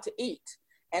go out to eat.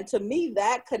 And to me,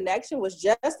 that connection was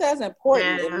just as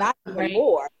important, if not even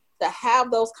more, to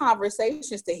have those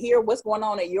conversations, to hear what's going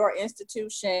on at your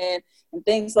institution and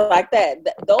things like that.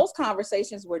 Those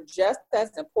conversations were just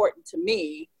as important to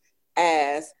me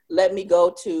as let me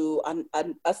go to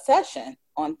a session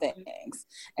on things.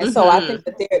 And so I think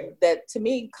that to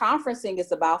me, conferencing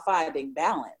is about finding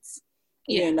balance.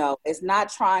 It's not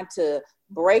trying to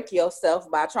break yourself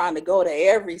by trying to go to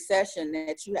every session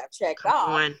that you have checked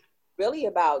off. Really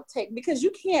about because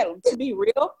you can't, to be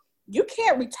real, you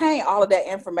can't retain all of that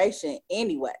information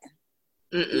anyway.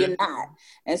 You're not.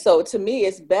 And so to me,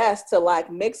 it's best to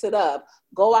mix it up,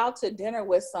 go out to dinner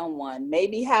with someone,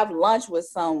 maybe have lunch with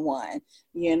someone,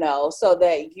 so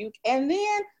that and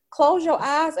then close your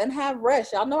eyes and have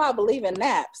rest. Y'all know I believe in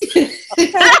naps. Okay?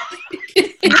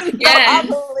 I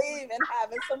believe in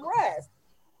having some rest,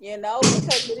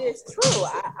 because it is true.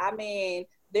 I mean,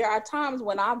 there are times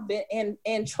when I've been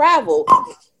in travel,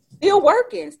 still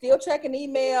working, still checking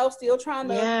emails, still trying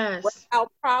to work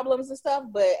out problems and stuff.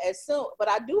 But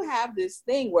I do have this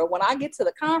thing where when I get to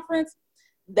the conference,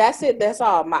 that's it. That's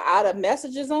all. My out of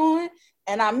messages on.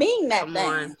 And I mean that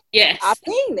thing. Yes. I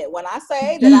mean it. When I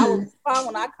say that I will respond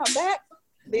when I come back,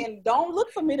 then don't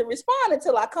look for me to respond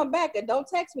until I come back, and don't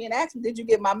text me and ask me, did you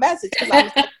get my message? Because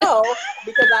I know,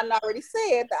 because I already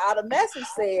said the out of message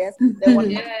says that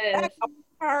when I come back, I'll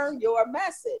return your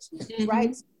message,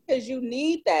 right? Because you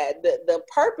need that. The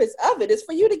purpose of it is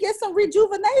for you to get some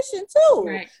rejuvenation too.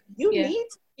 Right. You need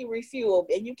to be refueled,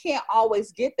 and you can't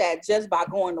always get that just by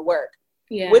going to work.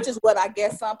 Which is what I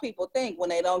guess some people think when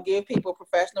they don't give people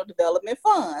professional development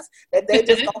funds, that they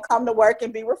just gonna come to work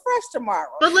and be refreshed tomorrow.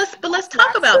 But let's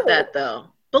talk about that though.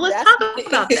 But let's talk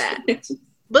about that.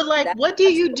 But like, what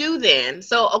do you do then?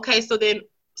 So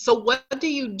what do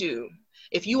you do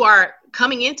if you are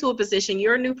coming into a position,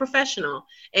 you're a new professional,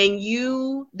 and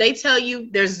they tell you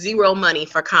there's zero money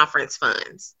for conference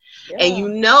funds, and you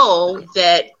know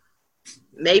that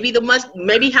maybe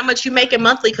how much you make it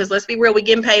monthly, because let's be real, we're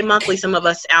getting paid monthly, some of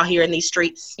us out here in these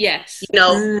streets. Yes. You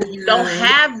know, you don't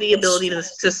have the ability to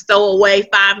stow away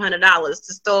 $500,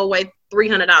 to stow away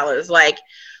 $300. Like,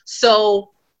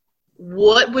 so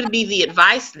what would be the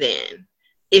advice then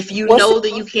if you know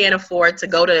that you can't afford to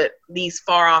go to these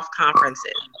far off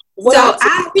conferences?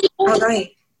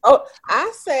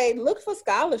 I say look for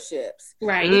scholarships.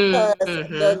 Right.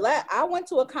 Because I went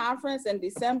to a conference in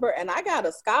December and I got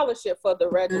a scholarship for the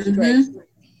registration.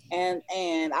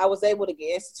 And I was able to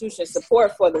get institution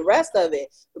support for the rest of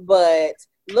it. But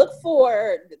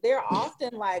they're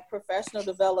often like professional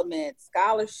development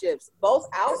scholarships, both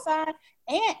outside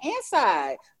and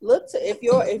inside. If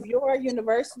you're a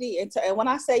university, and when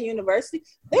I say university,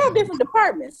 there are different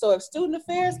departments. So if student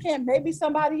affairs can, maybe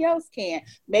somebody else can.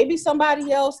 Maybe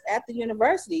somebody else at the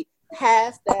university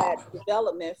has that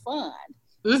development fund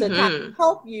to kind of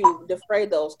help you defray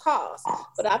those costs.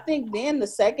 But I think then the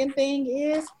second thing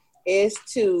is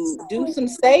to do some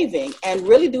saving and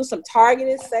really do some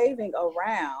targeted saving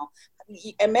around.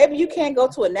 And maybe you can't go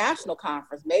to a national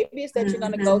conference. Maybe it's that you're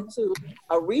going to go to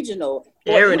a regional.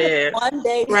 There it is.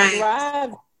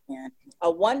 A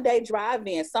one-day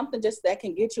drive-in, something just that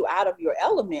can get you out of your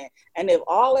element. And if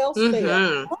all else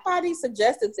fails, somebody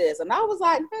suggested this, and I was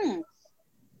like,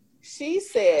 She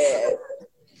said,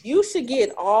 you should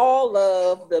get all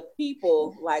of the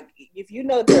people, like if you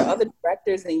know there are other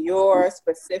directors in your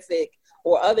specific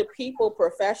or other people,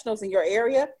 professionals in your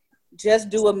area, just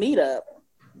do a meetup.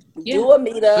 Yeah. Do a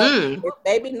meetup. It's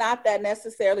maybe not that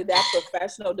necessarily that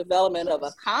professional development of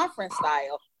a conference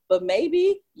style, but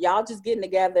maybe y'all just getting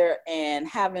together and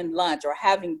having lunch or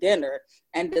having dinner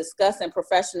and discussing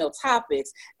professional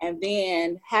topics, and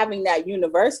then having that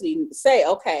university say,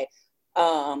 okay,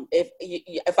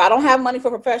 if I don't have money for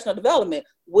professional development,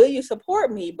 will you support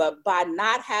me? But by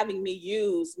not having me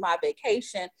use my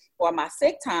vacation or my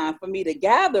sick time for me to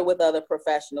gather with other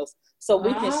professionals so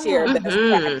we can share best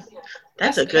practices.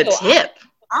 That's a good tip.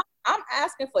 I'm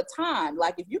asking for time.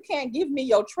 Like, if you can't give me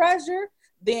your treasure,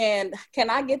 then can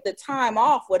I get the time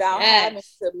off without having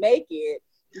to make it,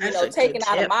 taken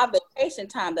out of my vacation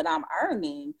time that I'm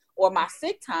earning or my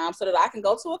sick time so that I can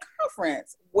go to a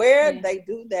conference where they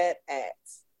do that at.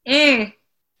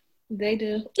 They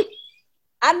do.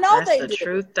 I know they do. That's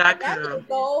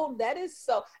truth.com. That is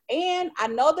so. And I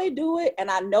know they do it, and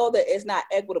I know that it's not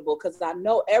equitable because I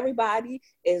know everybody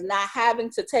is not having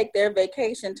to take their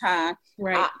vacation time.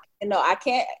 Right. I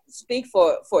can't speak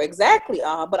for exactly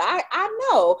all, but I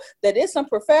know that there's some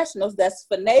professionals that's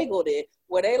finagled it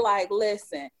where they like,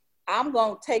 listen, I'm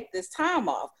going to take this time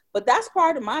off. But that's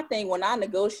part of my thing when I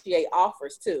negotiate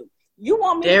offers too. You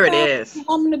want me there to come? It is. You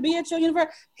want me to be at your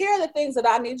university? Here are the things that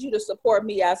I need you to support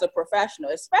me as a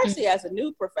professional, especially as a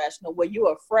new professional where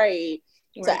you're afraid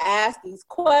to ask these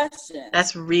questions.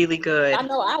 That's really good. I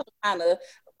know I was kind of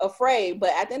afraid,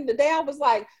 but at the end of the day, I was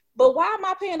like, but why am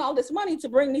I paying all this money to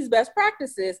bring these best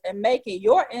practices and making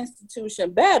your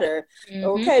institution better?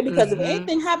 Okay, because if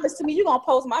anything happens to me, you're going to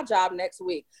post my job next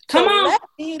week. Come on.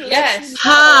 They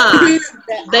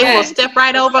will step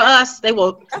right over us. They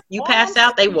will, you pass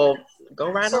out, they will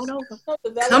go right on over.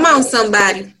 Come on,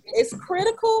 somebody. It's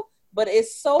critical, but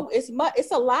it's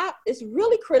a lot. It's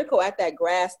really critical at that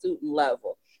grad student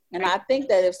level. And I think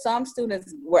that if some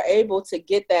students were able to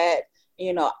get that,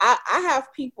 I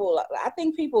have people, I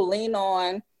think people lean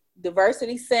on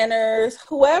diversity centers,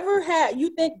 whoever you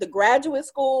think the graduate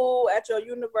school at your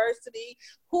university,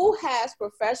 who has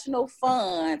professional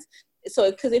funds. So,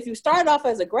 because if you start off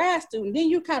as a grad student, then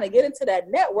you kind of get into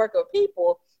that network of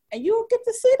people and you'll get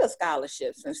to see the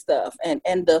scholarships and stuff and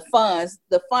the funds,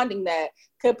 the funding that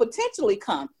could potentially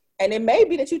come. And it may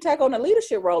be that you take on a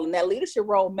leadership role, and that leadership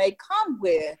role may come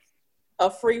with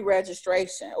a free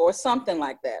registration or something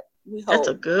like that. That's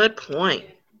a good point.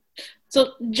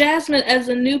 So, Jasmine, as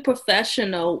a new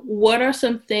professional, what are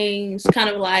some things kind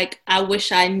of like I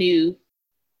wish I knew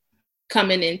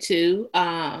coming into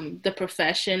the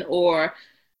profession, or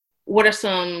what are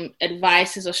some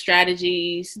advices or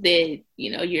strategies that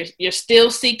you're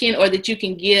still seeking, or that you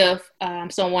can give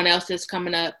someone else that's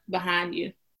coming up behind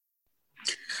you?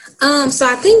 So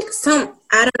I think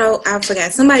I don't know, I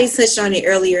forgot, somebody touched on it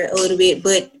earlier a little bit,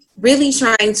 but really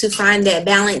trying to find that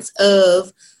balance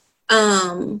of,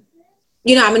 I'm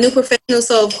a new professional,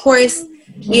 so of course,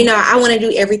 I want to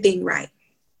do everything right.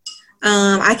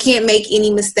 I can't make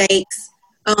any mistakes.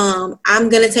 I'm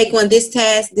going to take on this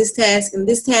task, and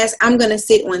this task. I'm going to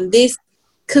sit on this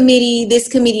committee, and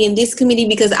this committee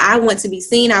because I want to be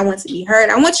seen. I want to be heard.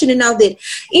 I want you to know that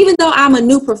even though I'm a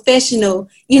new professional,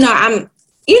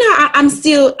 I'm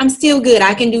still good.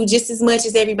 I can do just as much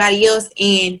as everybody else.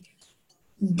 And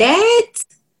that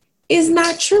is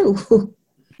not true.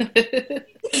 You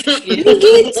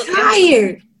get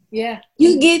tired. Yeah.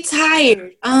 You get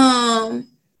tired.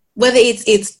 Whether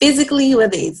it's physically,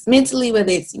 whether it's mentally,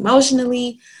 whether it's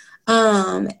emotionally.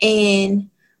 And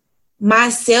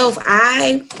myself,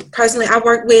 I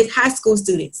work with high school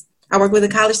students. I work with the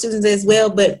college students as well,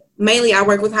 but mainly I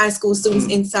work with high school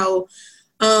students. And so,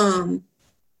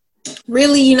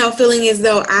 really, feeling as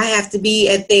though I have to be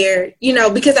at their,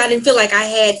 because I didn't feel like I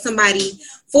had somebody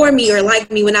for me or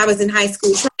like me when I was in high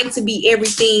school, trying to be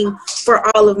everything for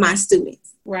all of my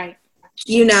students. Right.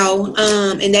 And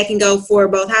that can go for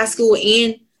both high school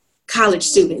and college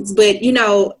students. But,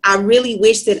 I really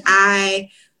wish that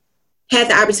I had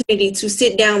the opportunity to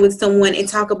sit down with someone and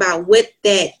talk about what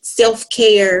that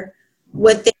self-care,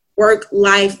 what that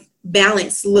work-life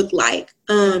balance look like.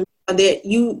 That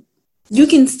you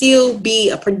can still be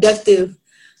a productive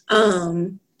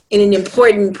and an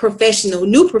important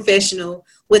new professional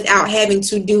without having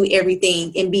to do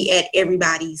everything and be at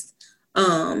everybody's,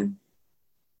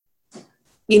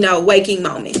 waking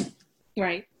moment.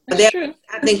 Right. That's true.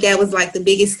 I think that was like the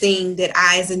biggest thing that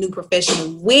I, as a new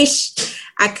professional, wish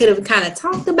I could have kind of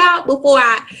talked about before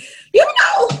I,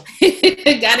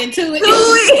 got into it.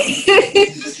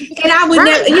 And I would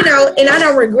never, and I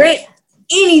don't regret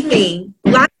anything.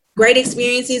 Lots of great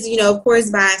experiences, of course,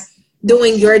 by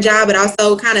doing your job, but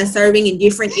also kind of serving in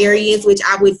different areas, which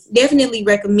I would definitely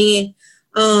recommend.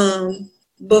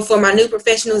 But for my new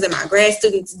professionals and my grad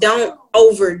students, don't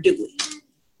overdo it.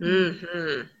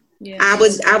 Mm-hmm. Yeah.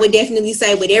 I would definitely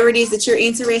say whatever it is that you're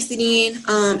interested in,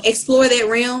 explore that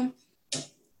realm.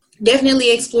 Definitely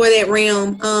explore that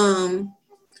realm.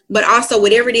 But also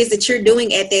whatever it is that you're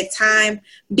doing at that time,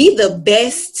 be the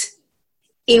best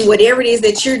in whatever it is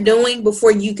that you're doing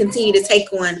before you continue to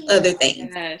take on other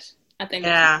things. Yes, I think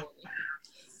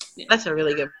that's a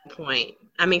really good point.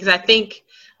 I mean, because I think,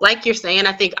 like you're saying,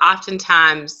 I think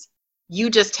oftentimes you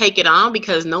just take it on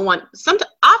because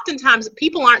oftentimes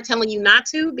people aren't telling you not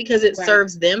to because it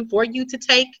serves them for you to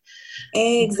take.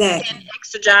 Exactly. 10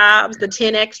 extra jobs, the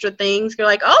 10 extra things. You're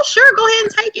like, oh, sure, go ahead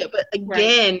and take it. But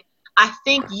again, I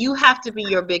think you have to be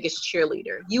your biggest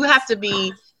cheerleader. You have to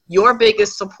be your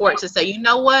biggest support to say, you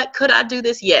know what, could I do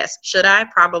this? Yes. Should I?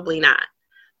 Probably not.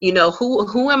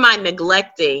 Who am I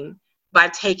neglecting by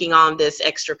taking on this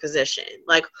extra position?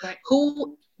 Like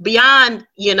who, beyond,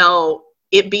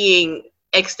 it being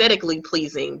aesthetically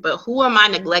pleasing, but who am I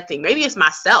neglecting? Maybe it's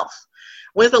myself.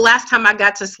 When's the last time I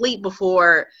got to sleep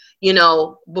before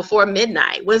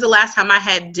midnight? When's the last time I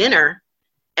had dinner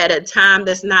at a time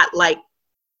that's not like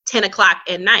 10 o'clock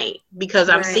at night because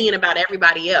I'm seeing about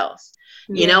everybody else,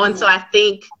 And so I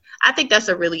think that's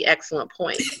a really excellent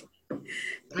point.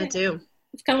 I do.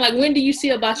 It's kind of like, when do you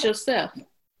see about yourself?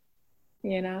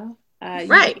 You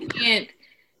can't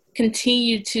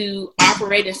continue to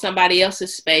operate in somebody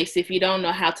else's space if you don't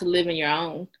know how to live in your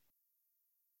own.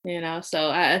 So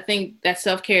I think that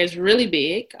self-care is really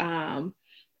big. And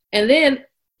then,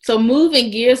 so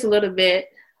moving gears a little bit.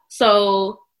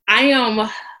 So I am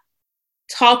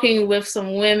talking with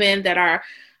some women that are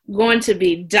going to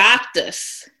be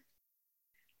doctors.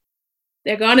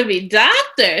 They're going to be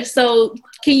doctors. So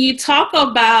can you talk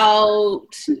about,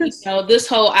 this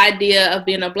whole idea of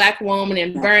being a Black woman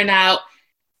and burnout,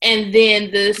 and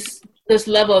then this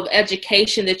level of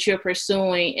education that you're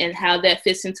pursuing and how that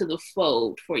fits into the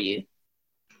fold for you?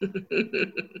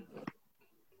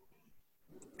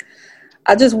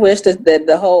 I just wish that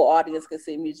the whole audience could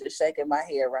see me just shaking my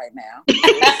head right now.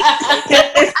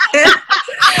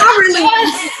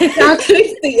 I could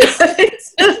see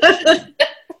it.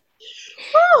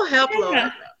 Oh, help,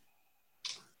 Lord.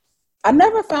 I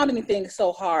never found anything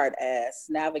so hard as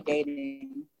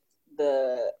navigating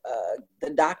the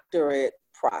doctorate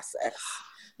process.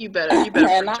 You better.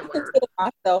 And I consider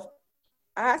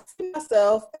I see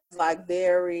myself as like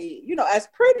very, as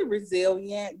pretty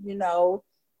resilient,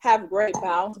 have great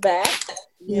bounce back,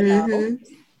 know.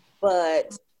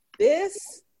 But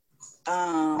this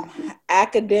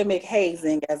academic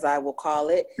hazing, as I will call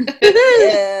it,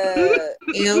 it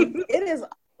is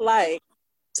like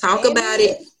talk about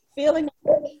it. Feeling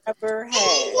I've never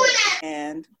had,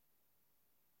 and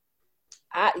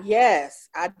I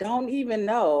don't even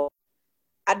know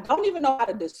how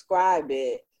to describe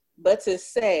it, but to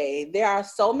say there are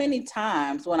so many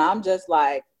times when I'm just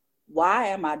like, why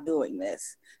am I doing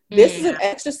this? This is an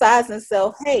exercise in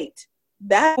self-hate.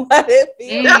 That's what it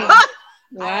feels like.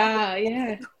 Wow,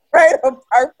 yeah. Greater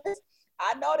purpose.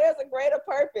 I know there's a greater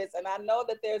purpose, and I know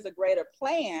that there's a greater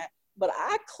plan, but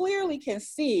I clearly can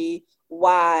see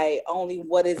why only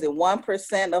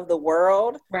 1% of the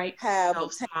world have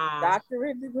obtained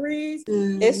doctorate degrees.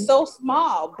 It's so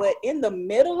small, but in the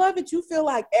middle of it, you feel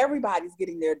like everybody's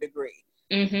getting their degree.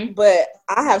 But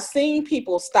I have seen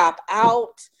people stop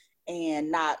out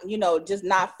and not, just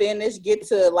not finish, get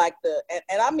to like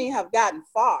and I mean have gotten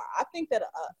far. I think that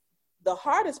the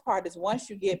hardest part is once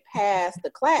you get past the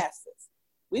classes.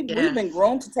 We've been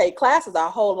groomed to take classes our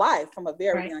whole life from a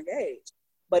very young age.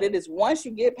 But it is once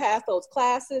you get past those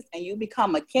classes and you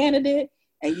become a candidate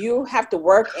and you have to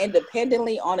work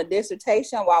independently on a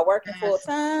dissertation while working full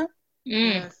time.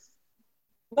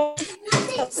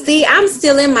 See, I'm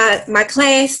still in my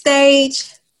class stage.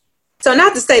 So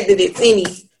not to say that it's any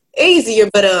easier,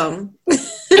 but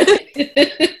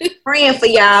praying for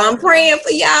y'all. I'm praying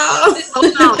for y'all.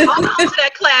 Hold on to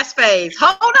that class phase.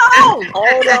 Hold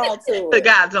on to it. The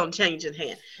God's on changing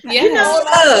hand. Yeah.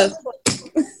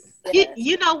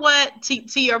 You know what?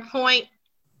 To your point,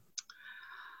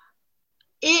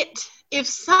 if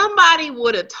somebody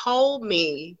would have told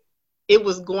me it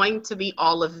was going to be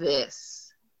all of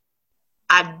this,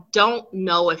 I don't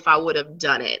know if I would have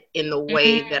done it in the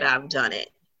way that I've done it.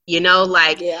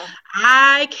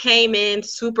 I came in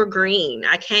super green.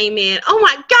 I came in, oh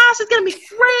my gosh, it's going to be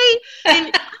great.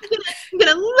 And I'm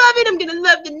going to love it. I'm going to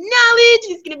love the knowledge.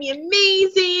 It's going to be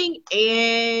amazing.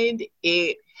 And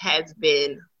it has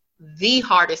been the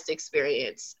hardest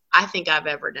experience I think I've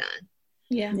ever done.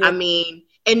 Yeah. I mean,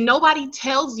 and nobody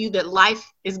tells you that life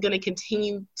is going to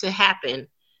continue to happen.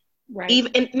 Right.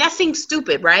 And that seems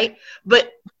stupid, right?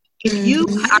 But if you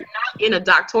are not in a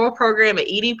doctoral program, an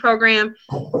ED program,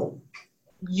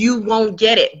 you won't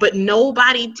get it. But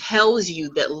nobody tells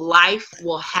you that life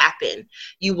will happen.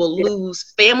 You will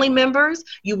lose family members.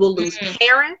 You will lose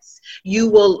parents. You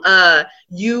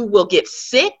will get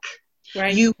sick.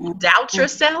 Right. You will doubt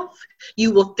yourself.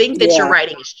 You will think that your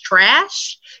writing is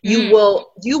trash. You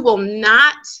will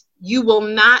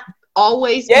not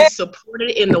always be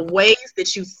supported in the ways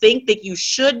that you think that you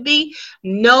should be.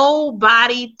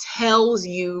 Nobody tells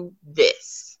you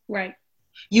this. Right.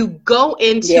 You go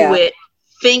into it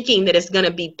thinking that it's going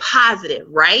to be positive,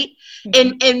 right?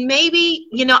 And maybe,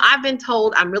 I've been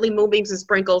told I'm really moonbeams and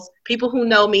sprinkles. People who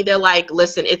know me, they're like,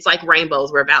 listen, it's like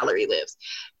rainbows where Valerie lives.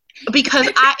 Because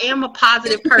I am a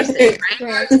positive person,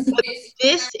 right? But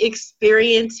this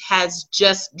experience has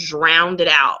just drowned it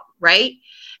out, right?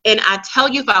 And I tell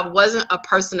you, if I wasn't a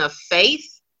person of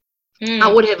faith,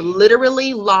 I would have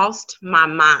literally lost my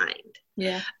mind.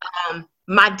 Yeah.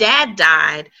 My dad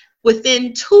died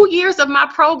within 2 years of my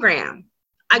program.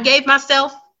 I gave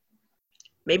myself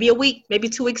maybe a week, maybe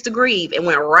 2 weeks to grieve and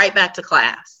went right back to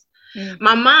class.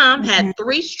 My mom had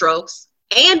 3 strokes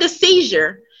and a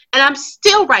seizure, and I'm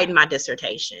still writing my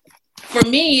dissertation. For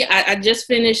me, I just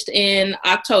finished in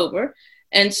October.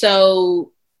 And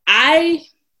so I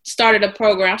started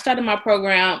my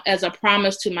program as a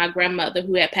promise to my grandmother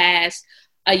who had passed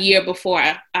a year before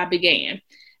I began.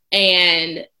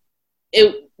 And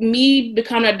me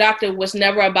becoming a doctor was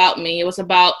never about me. It was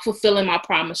about fulfilling my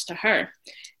promise to her.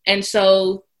 And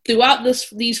so throughout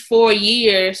these 4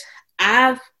 years,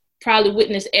 I've probably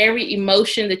witnessed every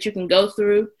emotion that you can go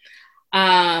through,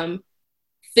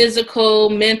 physical,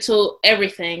 mental,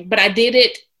 everything. But I did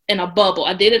it in a bubble.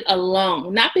 I did it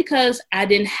alone, not because I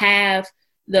didn't have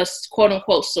the quote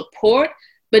unquote support,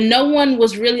 but no one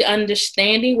was really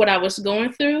understanding what I was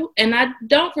going through. And I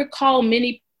don't recall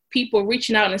many people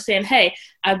reaching out and saying, hey,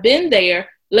 I've been there.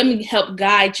 Let me help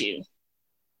guide you.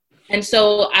 And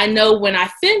so I know when I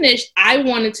finished, I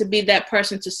wanted to be that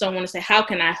person to someone to say, how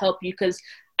can I help you? Because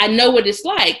I know what it's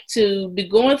like to be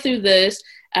going through this.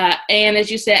 And as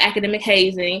you said, academic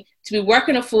hazing, to be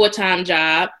working a full-time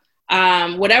job,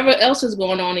 whatever else is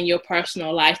going on in your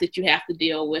personal life that you have to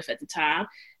deal with at the time.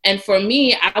 And for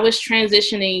me, I was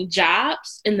transitioning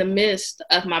jobs in the midst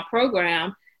of my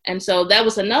program. And so that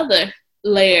was another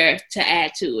layer to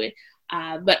add to it.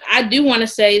 But I do want to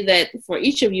say that for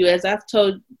each of you, as I've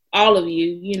told all of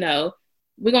you,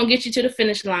 we're going to get you to the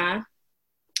finish line.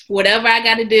 Whatever I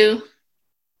got to do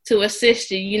to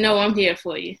assist you, I'm here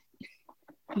for you.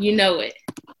 You know it.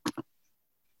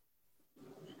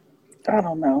 I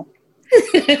don't know.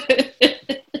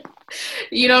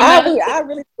 You don't know? I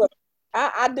really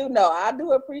I do know. I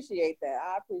do appreciate that.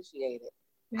 I appreciate it.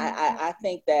 Mm-hmm. I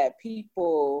think that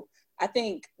I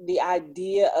think the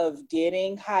idea of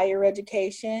getting higher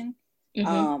education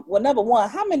Well, number one,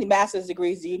 how many master's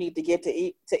degrees do you need to get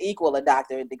to equal a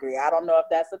doctorate degree? I don't know if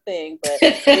that's a thing, but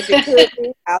if it could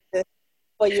be, I'll just,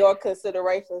 for your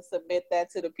consideration, submit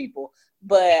that to the people.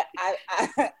 But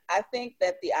I think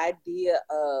that the idea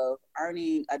of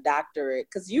earning a doctorate,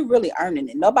 because you're really earning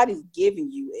it, nobody's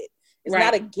giving you it. It's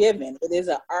not a given. It is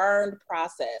an earned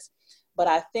process. But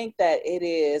I think that it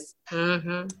is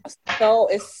so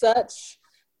it's such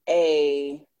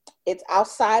it's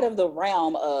outside of the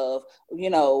realm of,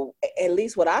 at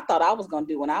least what I thought I was going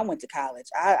to do when I went to college.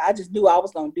 I just knew I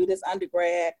was going to do this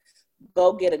undergrad,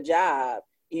 go get a job,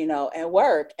 and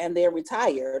work and then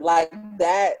retire. Like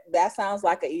that sounds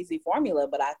like an easy formula.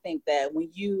 But I think that when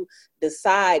you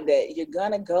decide that you're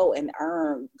going to go and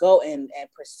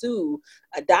pursue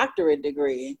a doctorate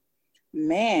degree,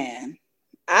 man,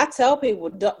 I tell people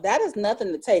that is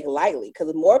nothing to take lightly,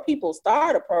 because more people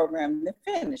start a program than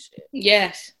finish it.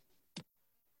 Yes.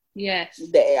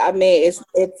 I mean,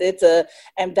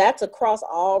 and that's across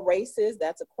all races.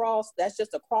 That's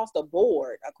just across the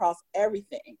board, across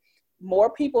everything.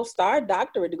 More people start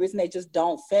doctorate degrees and they just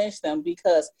don't finish them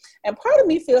and part of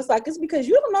me feels like it's because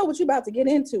you don't know what you're about to get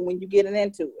into when you get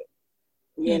into it.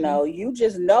 You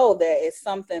just know that it's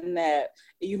something that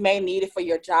you may need it for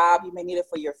your job, you may need it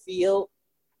for your field,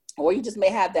 or you just may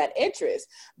have that interest.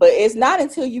 But it's not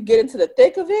until you get into the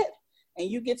thick of it and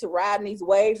you get to riding these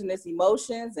waves and these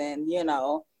emotions, and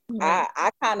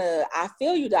I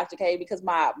feel you, Dr. K, because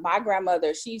my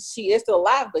grandmother, she is still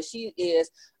alive, but she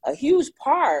is a huge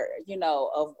part,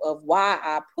 of why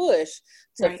I push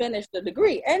to finish the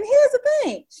degree. And here's the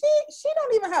thing, she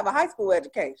don't even have a high school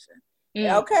education.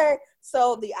 Okay,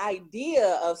 so the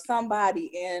idea of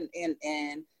somebody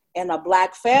in a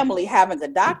Black family having a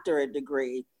doctorate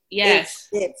degree,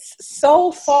 it's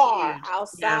so far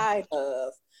outside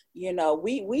of,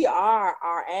 we are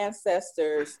our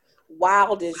ancestors'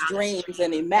 wildest dreams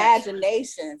and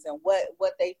imaginations and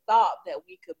what they thought that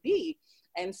we could be.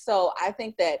 And so I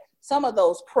think that some of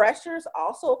those pressures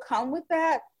also come with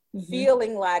that,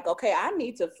 feeling like, okay, I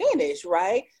need to finish,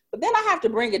 right? But then I have to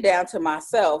bring it down to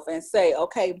myself and say,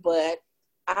 okay, but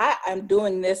I am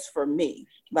doing this for me.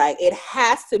 Like, it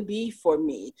has to be for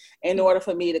me in order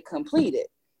for me to complete it,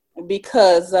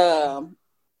 because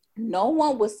no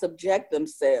one would subject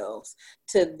themselves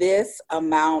to this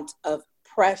amount of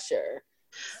pressure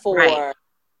for I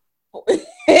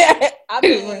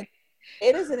mean,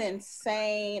 it is an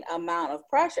insane amount of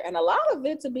pressure, and a lot of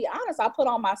it, to be honest, I put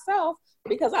on myself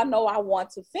because I know I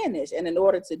want to finish. And in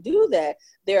order to do that,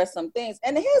 there are some things,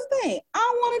 and here's the thing, I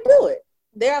don't want to do it.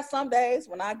 There are some days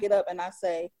when I get up and I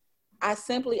say, I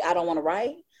don't want to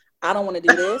write, I don't want to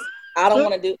do this, I don't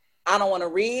want to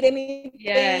read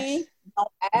anything.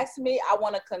 Don't ask me. I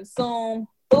want to consume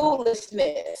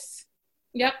foolishness.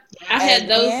 Yep. I've had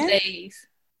those days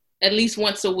at least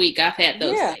once a week. I've had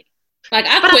those days. Like,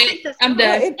 I quit. I'm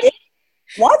done.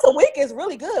 Once a week is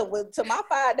really good to my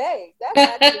 5 days.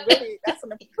 That's actually really, that's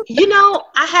an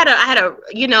I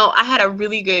had a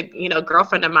really good,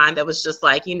 girlfriend of mine that was just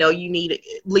like, you need at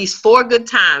least 4 good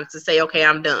times to say, okay,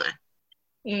 I'm done.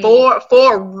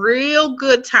 4 real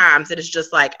good times that it's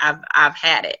just like, I've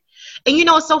had it. And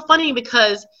it's so funny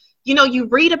because you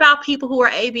read about people who are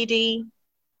ABD,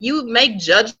 you make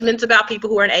judgments about people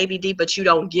who are in ABD, but you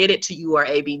don't get it till you are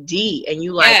ABD, and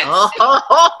you like, that's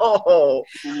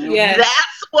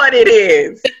what it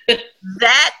is.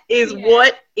 That is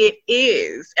what it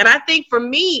is. And I think for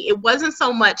me, it wasn't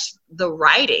so much the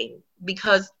writing,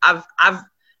 because I've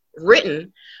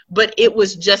written, but it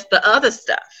was just the other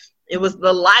stuff. It was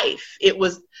the life. It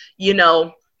was,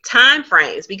 time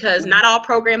frames, because not all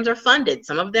programs are funded.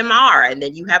 Some of them are. And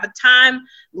then you have a time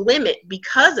limit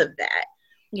because of that.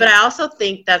 Yeah. But I also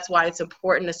think that's why it's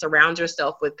important to surround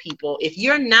yourself with people. If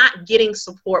you're not getting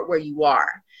support where you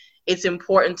are, it's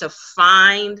important to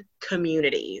find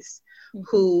communities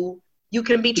who you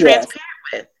can be transparent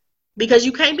with, because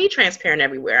you can't be transparent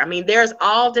everywhere. I mean, there's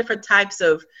all different types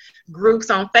of groups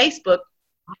on Facebook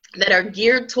that are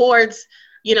geared towards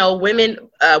women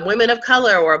of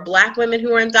color or Black women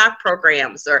who are in doc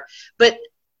programs, but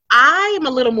I am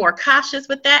a little more cautious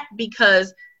with that,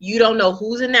 because you don't know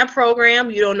who's in that program.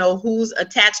 You don't know who's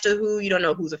attached to who. You don't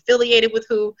know who's affiliated with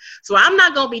who. So I'm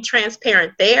not going to be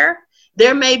transparent there.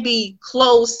 There may be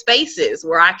closed spaces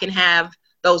where I can have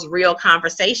those real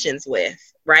conversations with,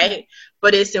 right?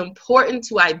 But it's important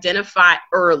to identify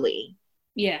early.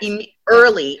 Yes.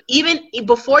 Early, even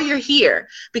before you're here,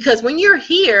 because when you're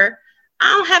here,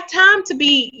 I don't have time to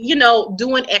be,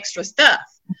 doing extra stuff.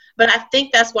 But I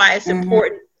think that's why it's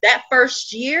important that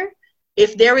first year,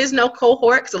 if there is no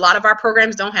cohort, because a lot of our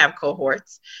programs don't have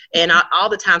cohorts, and all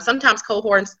the time, sometimes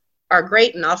cohorts are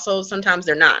great, and also sometimes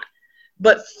they're not.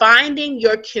 But finding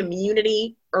your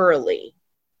community early,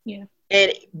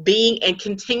 and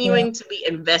continuing to be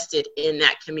invested in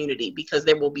that community, because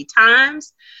there will be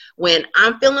times when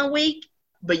I'm feeling weak,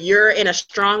 but you're in a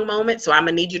strong moment. So I'm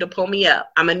gonna need you to pull me up.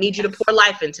 I'm gonna need you to pour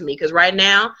life into me, because right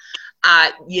now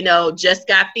I, just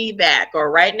got feedback,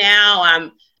 or right now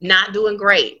I'm not doing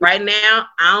great. Right now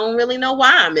I don't really know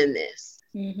why I'm in this.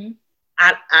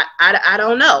 I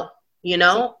don't know,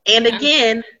 and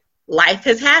again, life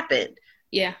has happened.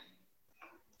 Yeah.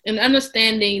 And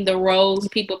understanding the roles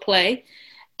people play.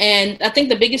 And I think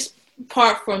the biggest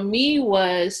part for me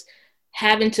was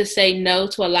having to say no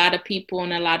to a lot of people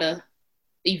and a lot of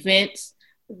events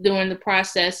during the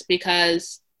process,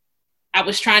 because I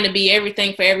was trying to be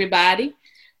everything for everybody.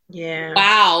 Yeah.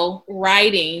 While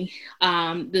writing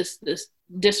this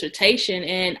dissertation,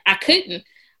 and I couldn't.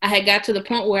 I had got to the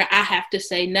point where I have to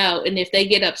say no. And if they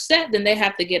get upset, then they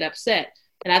have to get upset.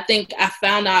 And I think I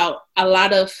found out a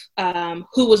lot of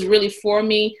who was really for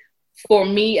me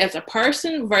as a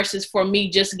person versus for me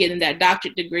just getting that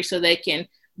doctorate degree so they can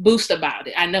boast about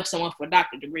it. I know someone for a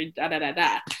doctorate degree,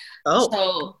 Oh.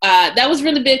 So that was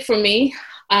really big for me.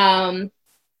 And,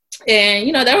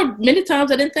 there were many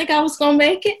times I didn't think I was going to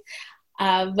make it.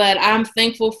 But I'm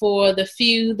thankful for the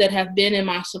few that have been in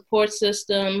my support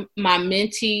system. My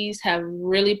mentees have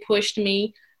really pushed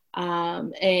me.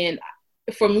 And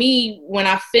for me, when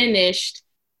I finished,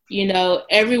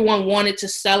 everyone wanted to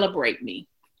celebrate me,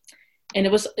 and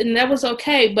that was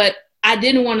okay. But I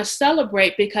didn't want to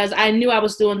celebrate because I knew I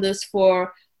was doing this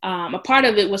for, a part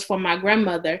of it was for my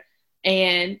grandmother,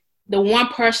 and the one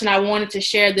person I wanted to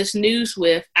share this news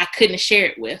with, I couldn't share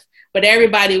it with, but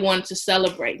everybody wanted to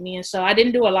celebrate me. And so I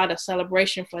didn't do a lot of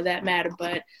celebration for that matter,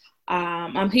 but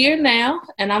I'm here now,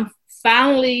 and I'm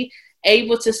finally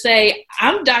able to say,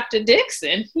 I'm Dr.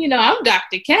 Dixon, I'm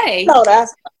Dr. K,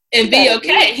 and be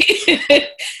okay,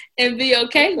 and be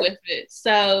okay with it.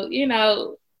 So,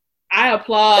 I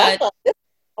applaud. That's a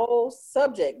whole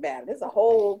subject matter. It's a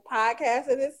whole podcast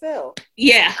in itself.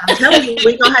 Yeah. I'm telling you,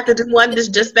 we're going to have to do one that's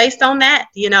just based on that,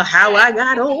 how I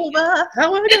got over.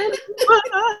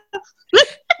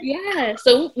 Yeah.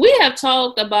 So we have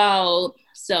talked about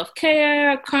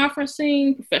self-care,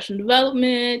 conferencing, professional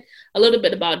development, a little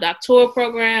bit about doctoral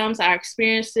programs, our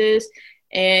experiences.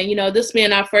 And, this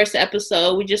being our first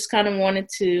episode, we just kind of wanted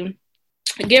to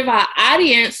give our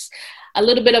audience a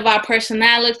little bit of our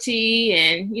personality.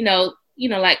 And,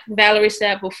 like Valerie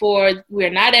said before,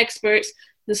 we're not experts.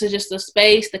 This is just a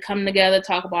space to come together,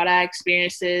 talk about our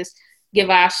experiences, give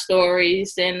our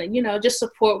stories, and, just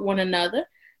support one another.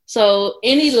 So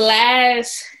any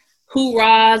last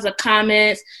hoorahs or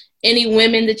comments, any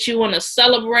women that you want to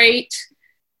celebrate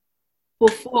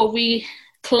before we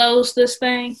close this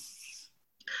thing?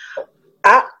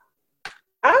 I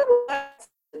would like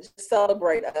to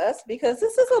celebrate us, because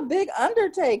this is a big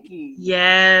undertaking.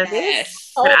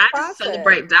 Yes. Whole I process. just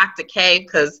celebrate Dr. K,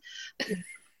 because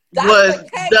was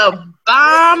the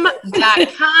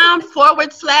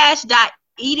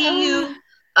bomb.com/.edu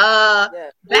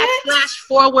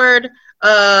 /forward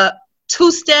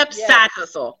 2-step side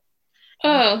hustle.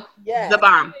 Oh, yeah, the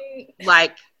bomb,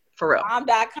 like for real.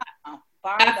 Bomb.com.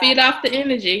 I feed off the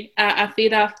energy. I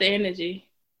feed off the energy.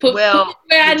 Put me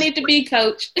where I need to be,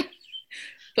 Coach.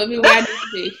 Put me where I need to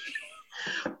be.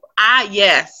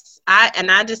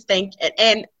 I just think,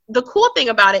 and the cool thing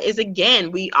about it is,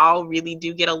 again, we all really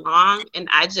do get along, and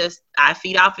I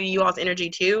feed off of you all's energy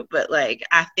too. But like,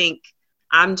 I think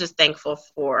I'm just thankful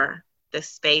for this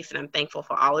space, and I'm thankful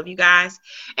for all of you guys.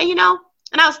 And and I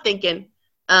was thinking,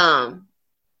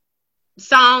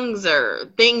 songs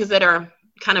or things that are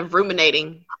kind of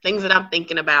ruminating, things that I'm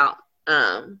thinking about.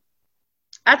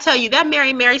 I tell you, that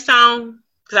Mary Mary song,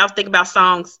 because I was thinking about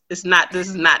songs. This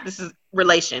is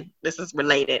relation. This is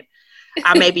related.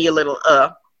 I may be a little,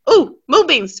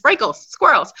 moonbeams, sprinkles,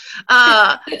 squirrels.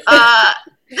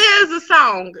 There's a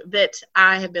song that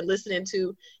I have been listening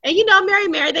to, and Mary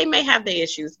Mary, they may have their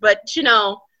issues, but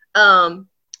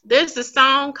there's a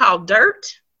song called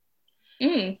Dirt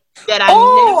that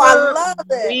I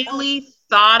never really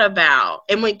thought about,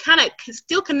 and when kind of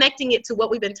still connecting it to what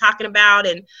we've been talking about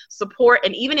and support,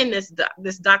 and even in this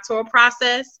doctoral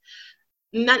process,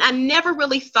 I never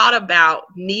really thought about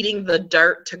needing the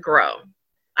dirt to grow.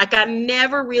 Like, I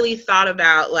never really thought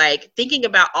about, like, thinking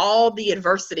about all the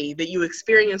adversity that you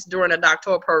experience during a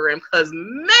doctoral program, because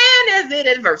man, is it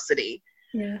adversity.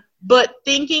 Yeah. But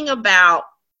thinking about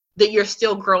that you're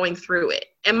still growing through it.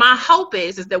 And my hope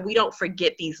is that we don't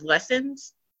forget these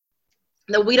lessons,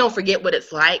 that we don't forget what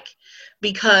it's like,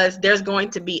 because there's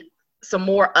going to be some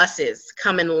more us's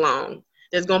coming along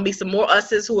There's going to be some more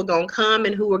us's who are going to come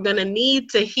and who are going to need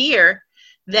to hear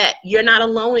that you're not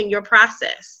alone in your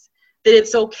process, that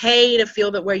it's okay to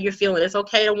feel that way you're feeling. It's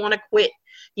okay to want to quit.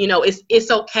 You know,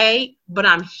 it's okay, but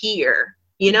I'm here,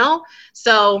 you know?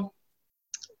 So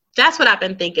that's what I've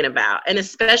been thinking about. And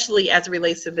especially as it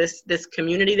relates to this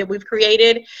community that we've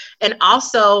created, and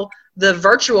also the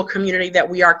virtual community that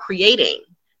we are creating.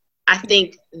 I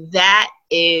think that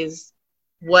is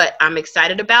what I'm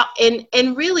excited about.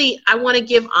 And really, I want to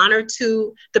give honor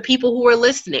to the people who are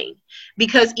listening,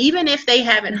 because even if they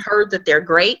haven't heard that they're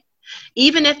great,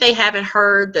 even if they haven't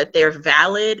heard that they're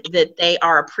valid, that they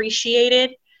are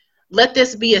appreciated, let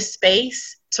this be a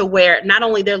space to where not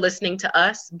only they're listening to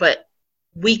us, but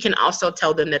we can also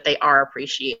tell them that they are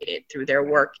appreciated through their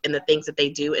work and the things that they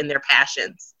do and their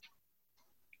passions.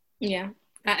 Yeah,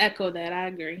 I echo that. I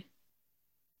agree.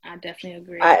 I definitely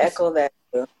agree. I echo that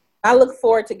too. I look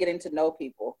forward to getting to know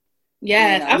people.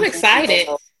 Yes, you know, I'm excited.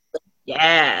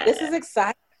 Yeah. This is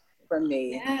exciting for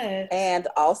me. Yes. And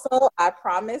also, I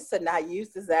promise to not use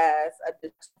this as a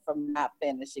distraction from not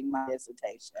finishing my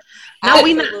dissertation. No,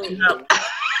 we no.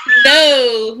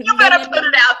 You better put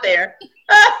it out there.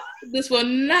 This will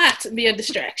not be a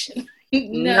distraction.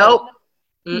 Nope.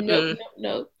 Nope.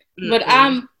 But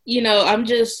I'm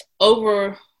just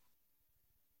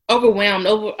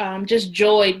overwhelmed, just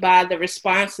joyed by the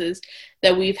responses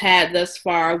that we've had thus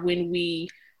far when we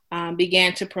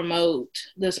began to promote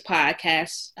this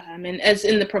podcast. And as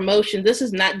in the promotion, this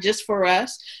is not just for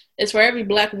us. It's for every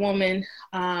Black woman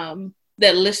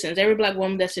that listens, every Black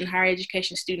woman that's in higher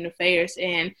education student affairs.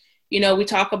 And, you know, we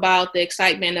talk about the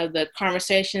excitement of the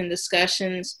conversation,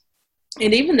 discussions,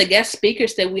 and even the guest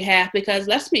speakers that we have, because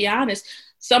let's be honest,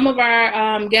 some of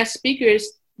our guest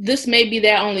speakers, this may be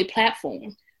their only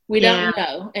platform. We don't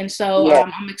know. And so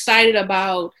I'm excited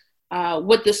about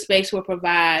what this space will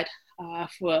provide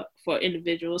for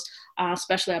individuals,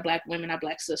 especially our Black women, our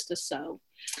Black sisters. So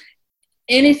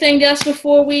anything else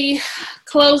before we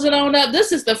close it on up?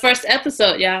 This is the first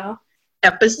episode, y'all.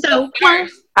 Episode 1.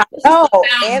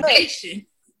 The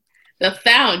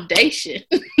foundation.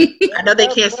 I know they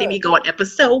can't see me going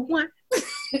episode 1.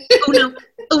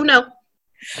 Uno.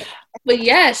 But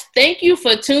yes, thank you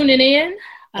for tuning in.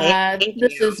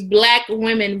 This is Black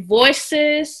Women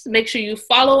Voices. Make sure you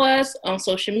follow us on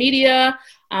social media,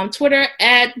 on Twitter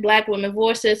at Black Women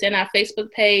Voices, and our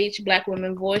Facebook page, Black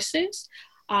Women Voices.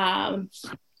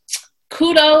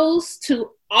 Kudos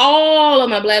to all of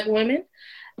my Black women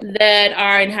that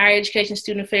are in higher education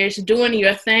student affairs doing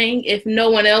your thing. If no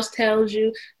one else tells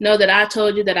you, know that I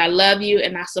told you that I love you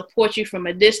and I support you from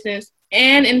a distance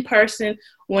and in person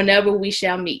whenever we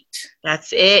shall meet.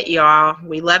 That's it, y'all.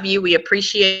 We love you. We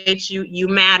appreciate you. You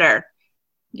matter.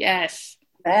 Yes.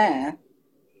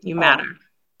 You matter.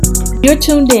 You're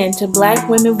tuned in to Black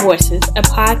Women Voices, a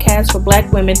podcast for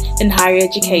Black women in higher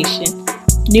education.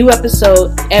 New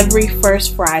episode every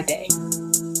first Friday.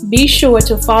 Be sure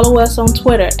to follow us on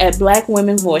Twitter at Black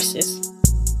Women Voices.